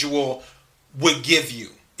individual would give you,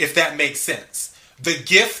 if that makes sense. The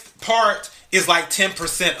gift part is like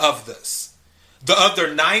 10% of this. The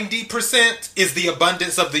other 90% is the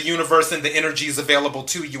abundance of the universe and the energies available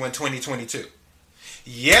to you in 2022.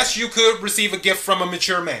 Yes, you could receive a gift from a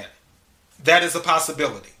mature man. That is a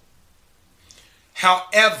possibility.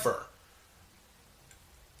 However,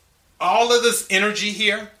 all of this energy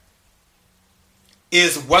here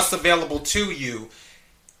is what's available to you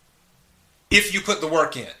if you put the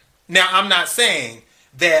work in. Now, I'm not saying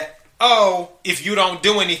that, oh, if you don't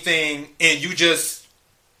do anything and you just,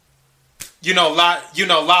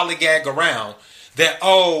 lollygag around, that,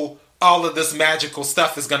 oh, all of this magical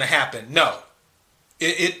stuff is going to happen. No,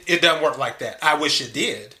 it doesn't work like that. I wish it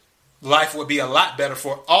did. Life would be a lot better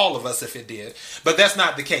for all of us if it did. But that's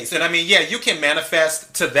not the case. And I mean, yeah, you can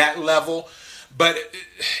manifest to that level, but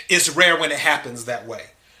it's rare when it happens that way.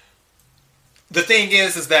 The thing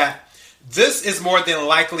is that this is more than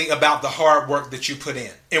likely about the hard work that you put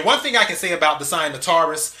in. And one thing I can say about the sign of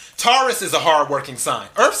Taurus, Taurus is a hardworking sign.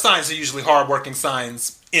 Earth signs are usually hardworking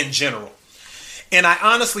signs in general. And I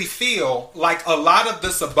honestly feel like a lot of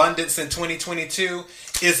this abundance in 2022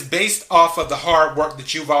 is based off of the hard work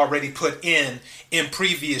that you've already put in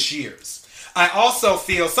previous years. I also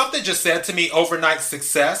feel something just said to me, overnight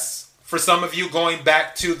success, for some of you going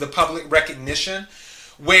back to the public recognition,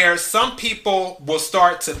 where some people will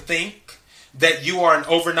start to think that you are an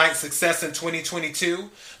overnight success in 2022,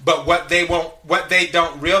 but what they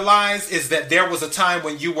don't realize is that there was a time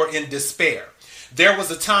when you were in despair. There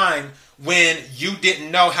was a time when you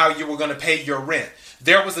didn't know how you were going to pay your rent.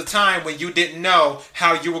 There was a time when you didn't know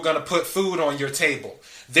how you were going to put food on your table.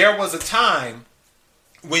 There was a time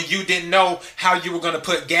when you didn't know how you were going to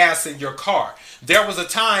put gas in your car. There was a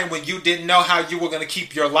time when you didn't know how you were going to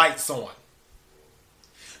keep your lights on.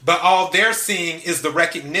 But all they're seeing is the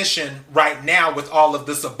recognition right now with all of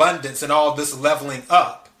this abundance and all this leveling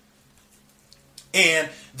up. And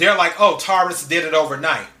they're like, oh, Taurus did it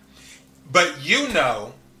overnight. But you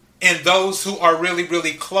know, and those who are really,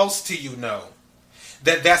 really close to you know,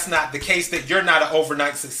 that that's not the case, that you're not an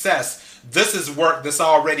overnight success. This is work that's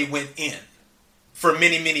already went in for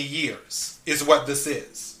many, many years, is what this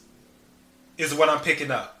is what I'm picking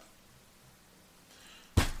up.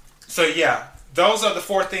 So yeah. Those are the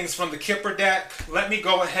 4 things from the Kipper deck. Let me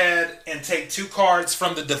go ahead and take 2 cards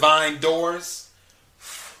from the Divine Doors.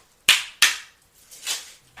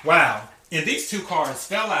 Wow. And these 2 cards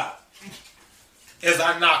fell out as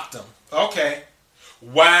I knocked them. Okay.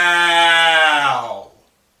 Wow.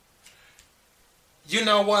 You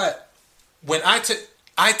know what? When I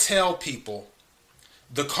tell people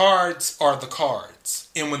the cards are the cards.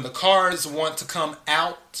 And when the cards want to come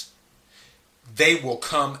out, they will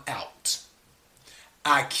come out.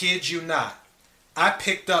 I kid you not. I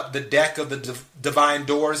picked up the deck of the Divine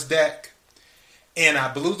Doors deck, and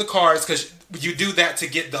I blew the cards, because you do that to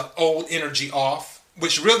get the old energy off,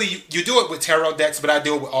 which really, you do it with tarot decks, but I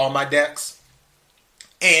do it with all my decks.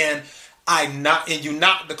 And you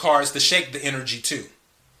knock the cards to shake the energy too.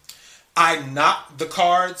 I knocked the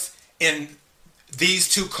cards and these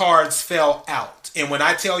two cards fell out. And when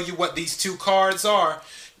I tell you what these two cards are,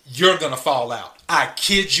 you're going to fall out. I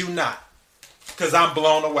kid you not, because I'm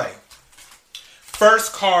blown away.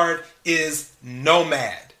 First card is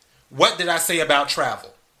Nomad. What did I say about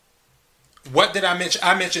travel? What did I mention?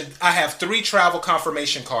 I mentioned I have 3 travel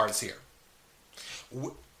confirmation cards here.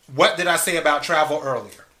 What did I say about travel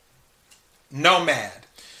earlier? Nomad.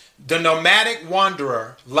 The nomadic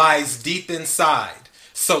wanderer lies deep inside.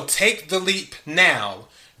 So take the leap now.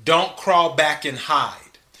 Don't crawl back and hide.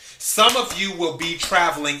 Some of you will be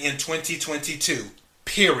traveling in 2022,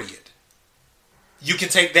 period. You can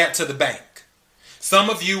take that to the bank.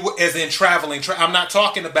 Some of you, as in traveling, I'm not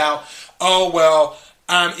talking about,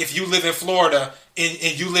 if you live in Florida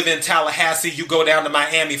and you live in Tallahassee, you go down to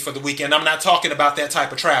Miami for the weekend. I'm not talking about that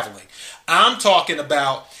type of traveling. I'm talking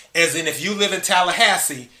about, as in if you live in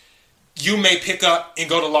Tallahassee, you may pick up and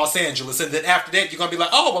go to Los Angeles. And then after that, you're going to be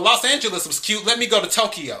like, oh, well, Los Angeles was cute. Let me go to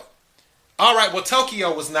Tokyo. All right, well,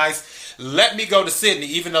 Tokyo was nice. Let me go to Sydney,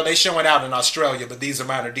 even though they're showing out in Australia, but these are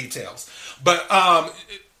minor details. But,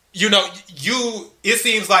 it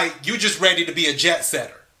seems like you just ready to be a jet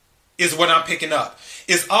setter is what I'm picking up.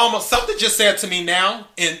 It's almost something just said to me now,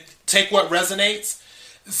 and take what resonates.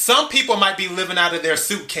 Some people might be living out of their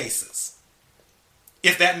suitcases,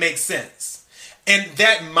 if that makes sense. And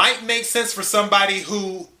that might make sense for somebody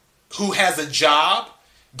who has a job.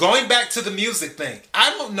 Going back to the music thing, I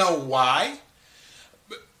don't know why.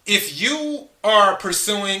 If you are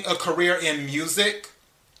pursuing a career in music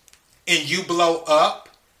and you blow up,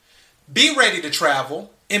 be ready to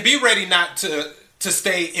travel and be ready not to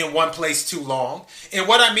stay in one place too long. And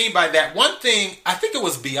what I mean by that, one thing, I think it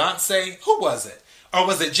was Beyonce. Who was it? Or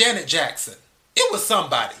was it Janet Jackson? It was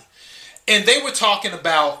somebody. And they were talking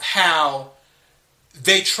about how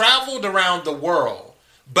they traveled around the world,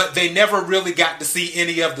 but they never really got to see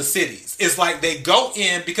any of the cities. It's like they go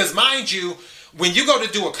in, because mind you, when you go to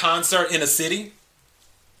do a concert in a city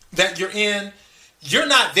that you're in, you're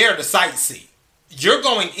not there to sightsee. You're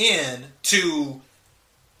going in to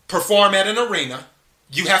perform at an arena.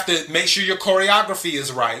 You have to make sure your choreography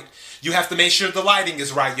is right. You have to make sure the lighting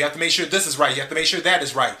is right. You have to make sure this is right. You have to make sure that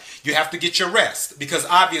is right. You have to get your rest, because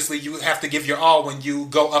obviously you have to give your all when you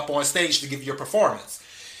go up on stage to give your performance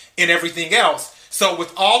and everything else. So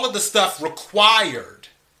with all of the stuff required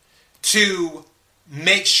to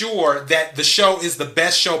make sure that the show is the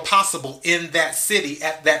best show possible in that city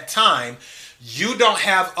at that time, you don't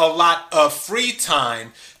have a lot of free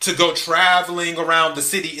time to go traveling around the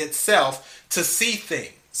city itself to see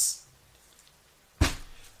things.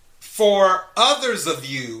 For others of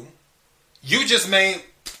you, you just may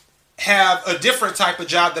have a different type of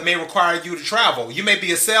job that may require you to travel. You may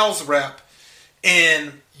be a sales rep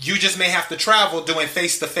and you just may have to travel doing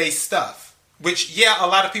face-to-face stuff, which, yeah, a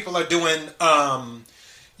lot of people are doing,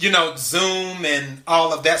 Zoom and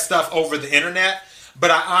all of that stuff over the internet. But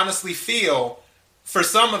I honestly feel for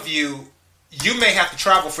some of you, you may have to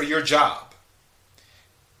travel for your job.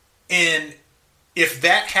 And if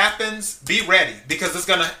that happens, be ready, because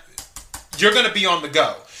you're going to be on the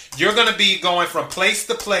go. You're going to be going from place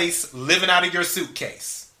to place, living out of your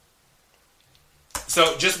suitcase.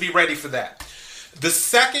 So just be ready for that. The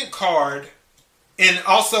second card, and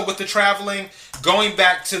also with the traveling, going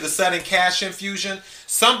back to the sudden cash infusion,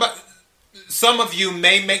 some of you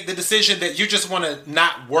may make the decision that you just want to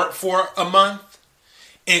not work for a month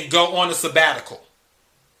and go on a sabbatical.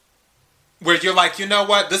 Where you're like, you know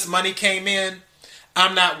what, this money came in,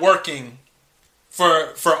 I'm not working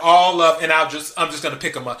for all of, and I'm just going to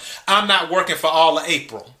pick a month. I'm not working for all of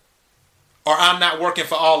April. Or I'm not working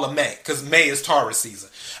for all of May, because May is Taurus season.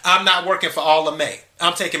 I'm not working for all of May.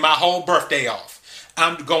 I'm taking my whole birthday off.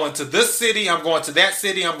 I'm going to this city. I'm going to that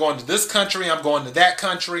city. I'm going to this country. I'm going to that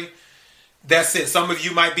country. That's it. Some of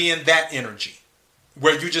you might be in that energy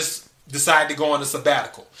where you just decide to go on a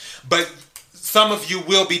sabbatical. But some of you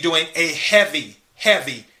will be doing a heavy,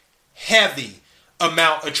 heavy, heavy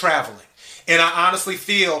amount of traveling. And I honestly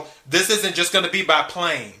feel this isn't just going to be by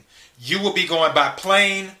plane. You will be going by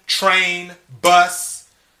plane, train, bus,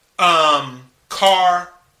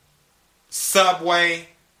 car, subway.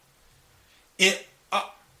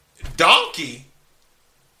 Donkey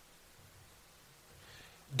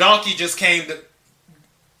just came to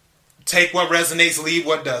take what resonates, leave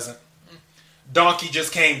what doesn't. Donkey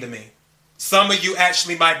just came to me. Some of you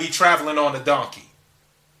actually might be traveling on a donkey.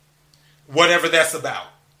 Whatever that's about.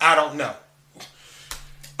 I don't know.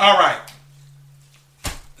 All right.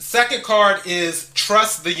 Second card is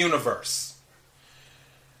trust the universe.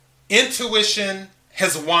 Intuition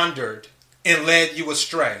has wandered and led you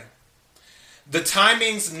astray. The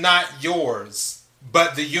timing's not yours,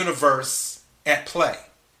 but the universe at play.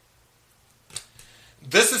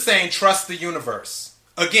 This is saying trust the universe.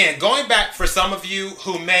 Again, going back for some of you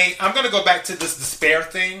who I'm going to go back to this despair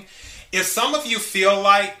thing. If some of you feel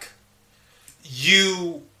like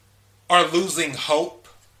you are losing hope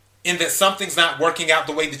in that something's not working out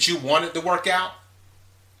the way that you want it to work out,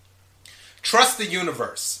 trust the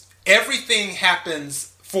universe. Everything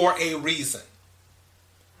happens for a reason.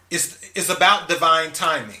 It's about divine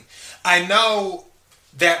timing. I know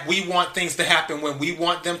that we want things to happen when we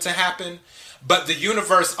want them to happen, but the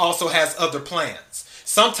universe also has other plans.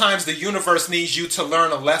 Sometimes the universe needs you to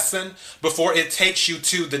learn a lesson before it takes you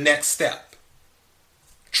to the next step.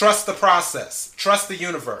 Trust the process. Trust the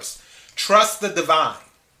universe. Trust the divine.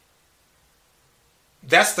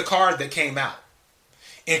 That's the card that came out.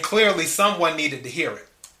 And clearly someone needed to hear it.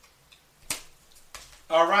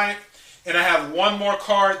 All right. And I have one more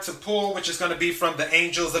card to pull, which is going to be from the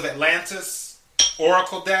Angels of Atlantis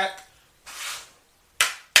Oracle deck.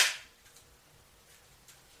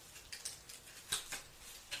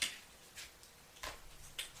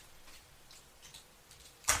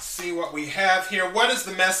 See what we have here. What is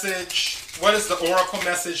the message? What is the Oracle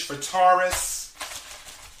message for Taurus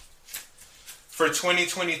for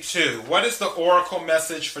 2022? What is the Oracle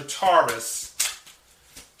message for Taurus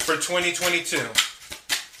for 2022?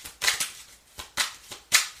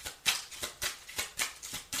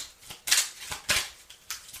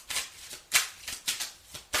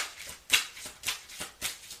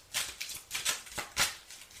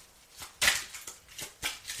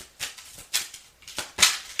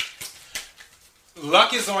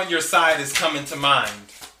 Luck is on your side is coming to mind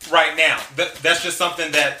right now. That's just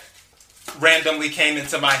something that randomly came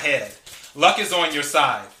into my head. Luck is on your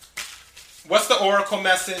side. What's the Oracle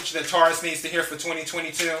message that Taurus needs to hear for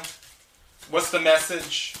 2022? What's the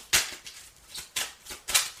message?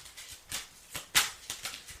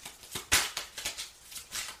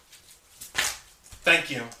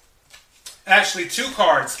 Thank you. Actually, two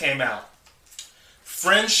cards came out.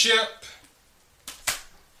 Friendship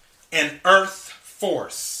and Earth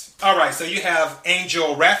Force. All right, so you have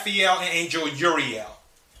Angel Raphael and Angel Uriel.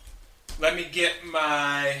 Let me get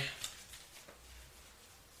my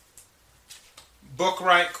book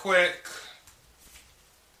right quick.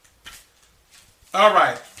 All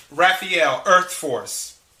right, Raphael, Earth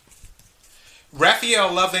Force.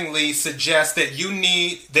 Raphael lovingly suggests that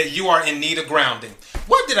you are in need of grounding.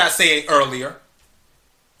 What did I say earlier?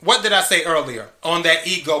 What did I say earlier on that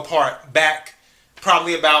ego part back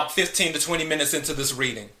probably about 15 to 20 minutes into this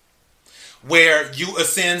reading, where you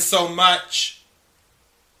ascend so much,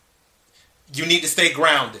 you need to stay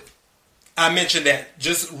grounded? I mentioned that.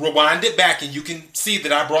 Just rewind it back and you can see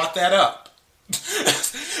that I brought that up.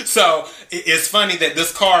 So it's funny that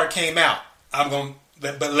this card came out.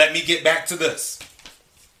 But let me get back to this.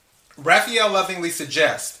 Raphael lovingly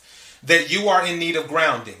suggests that you are in need of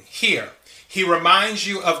grounding. Here, he reminds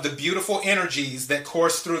you of the beautiful energies that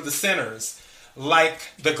course through the centers, like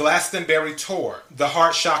the Glastonbury Tor, the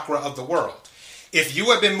heart chakra of the world. If you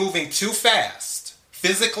have been moving too fast,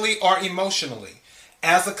 physically or emotionally,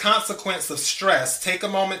 as a consequence of stress, take a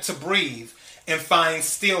moment to breathe and find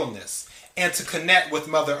stillness and to connect with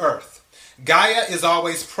Mother Earth. Gaia is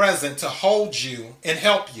always present to hold you and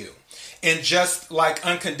help you. And just like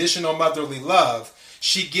unconditional motherly love,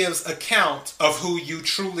 she gives account of who you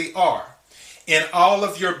truly are in all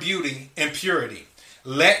of your beauty and purity.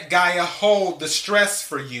 Let Gaia hold the stress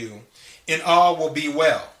for you, and all will be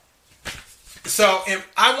well. So, and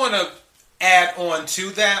I want to add on to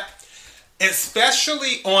that,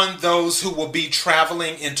 especially on those who will be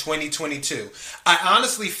traveling in 2022. I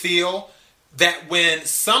honestly feel that when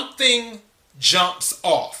something jumps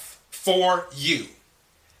off for you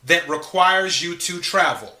that requires you to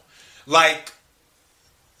travel, like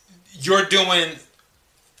you're doing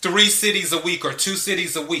 3 cities a week or 2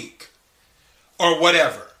 cities a week, or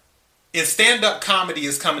whatever. And stand-up comedy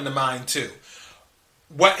is coming to mind too.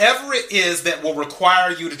 Whatever it is that will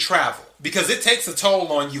require you to travel, because it takes a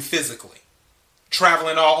toll on you physically.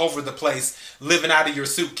 Traveling all over the place, living out of your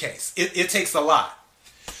suitcase. It takes a lot.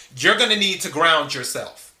 You're going to need to ground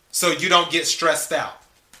yourself so you don't get stressed out.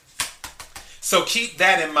 So keep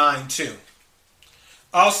that in mind too.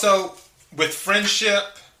 Also, with friendship,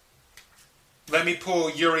 let me pull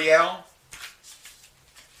Uriel.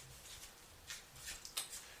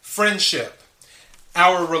 Friendship.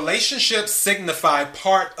 Our relationships signify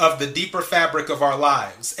part of the deeper fabric of our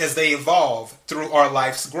lives as they evolve through our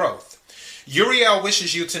life's growth. Uriel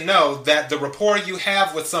wishes you to know that the rapport you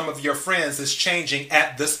have with some of your friends is changing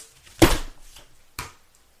at this.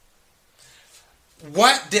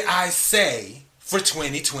 what did I say for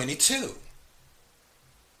 2022?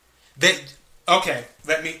 I'm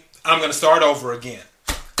going to start over again.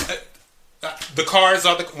 The cards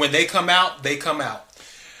when they come out, they come out.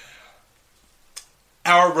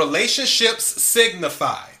 Our relationships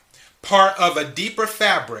signify part of a deeper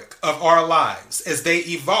fabric of our lives as they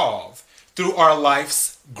evolve through our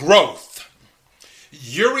life's growth.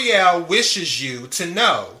 Uriel wishes you to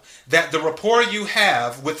know that the rapport you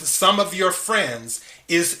have with some of your friends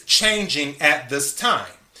is changing at this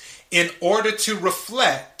time in order to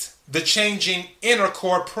reflect the changing inner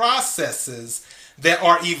core processes that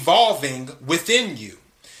are evolving within you.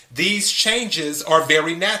 These changes are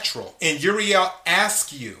very natural, and Uriel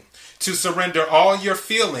asks you to surrender all your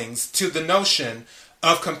feelings to the notion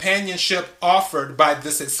of companionship offered by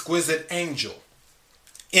this exquisite angel.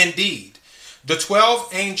 Indeed, the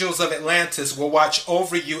 12 angels of Atlantis will watch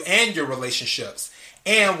over you and your relationships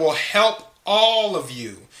and will help all of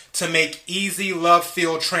you to make easy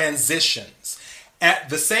love-filled transitions. At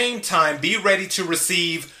the same time, be ready to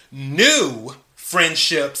receive new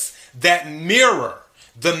friendships that mirror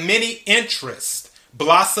the many interests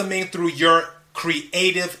blossoming through your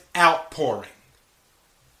creative outpouring.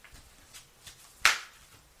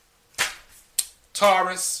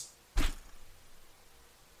 Taurus,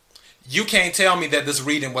 you can't tell me that this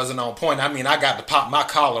reading wasn't on point. I mean, I got to pop my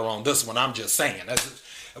collar on this one. I'm just saying.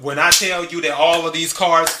 When I tell you that all of these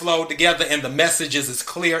cards flowed together and the message is as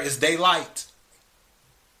clear as daylight,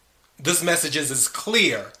 this message is as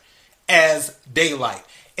clear as daylight.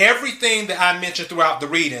 Everything that I mentioned throughout the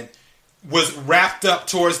reading was wrapped up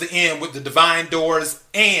towards the end with the divine doors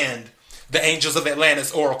and the Angels of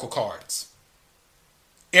Atlantis oracle cards.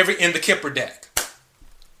 In the Kipper deck.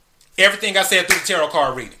 Everything I said through the tarot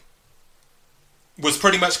card reading was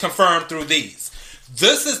pretty much confirmed through these.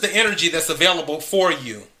 This is the energy that's available for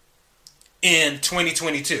you in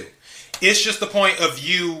 2022. It's just the point of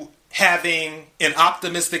you having an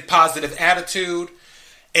optimistic, positive attitude,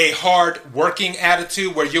 a hard working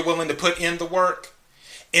attitude where you're willing to put in the work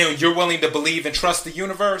and you're willing to believe and trust the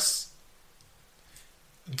universe.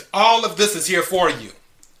 All of this is here for you.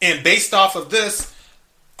 And based off of this,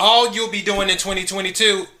 all you'll be doing in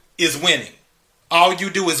 2022 is winning. All you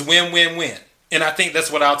do is win, win, win. And I think that's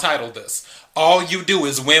what I'll title this. All you do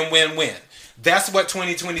is win, win, win. That's what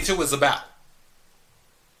 2022 is about.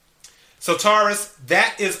 So Taurus,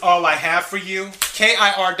 that is all I have for you.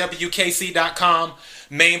 KIRWKC.com,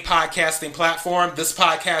 main podcasting platform. This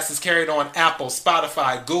podcast is carried on Apple,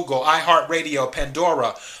 Spotify, Google, iHeartRadio,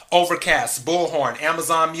 Pandora, Overcast, Bullhorn,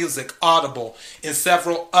 Amazon Music, Audible, and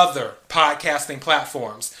several other podcasting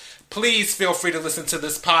platforms. Please feel free to listen to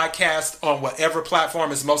this podcast on whatever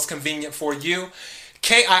platform is most convenient for you.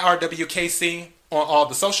 KIRWKC on all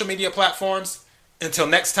the social media platforms. Until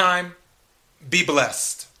next time, be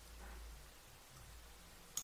blessed.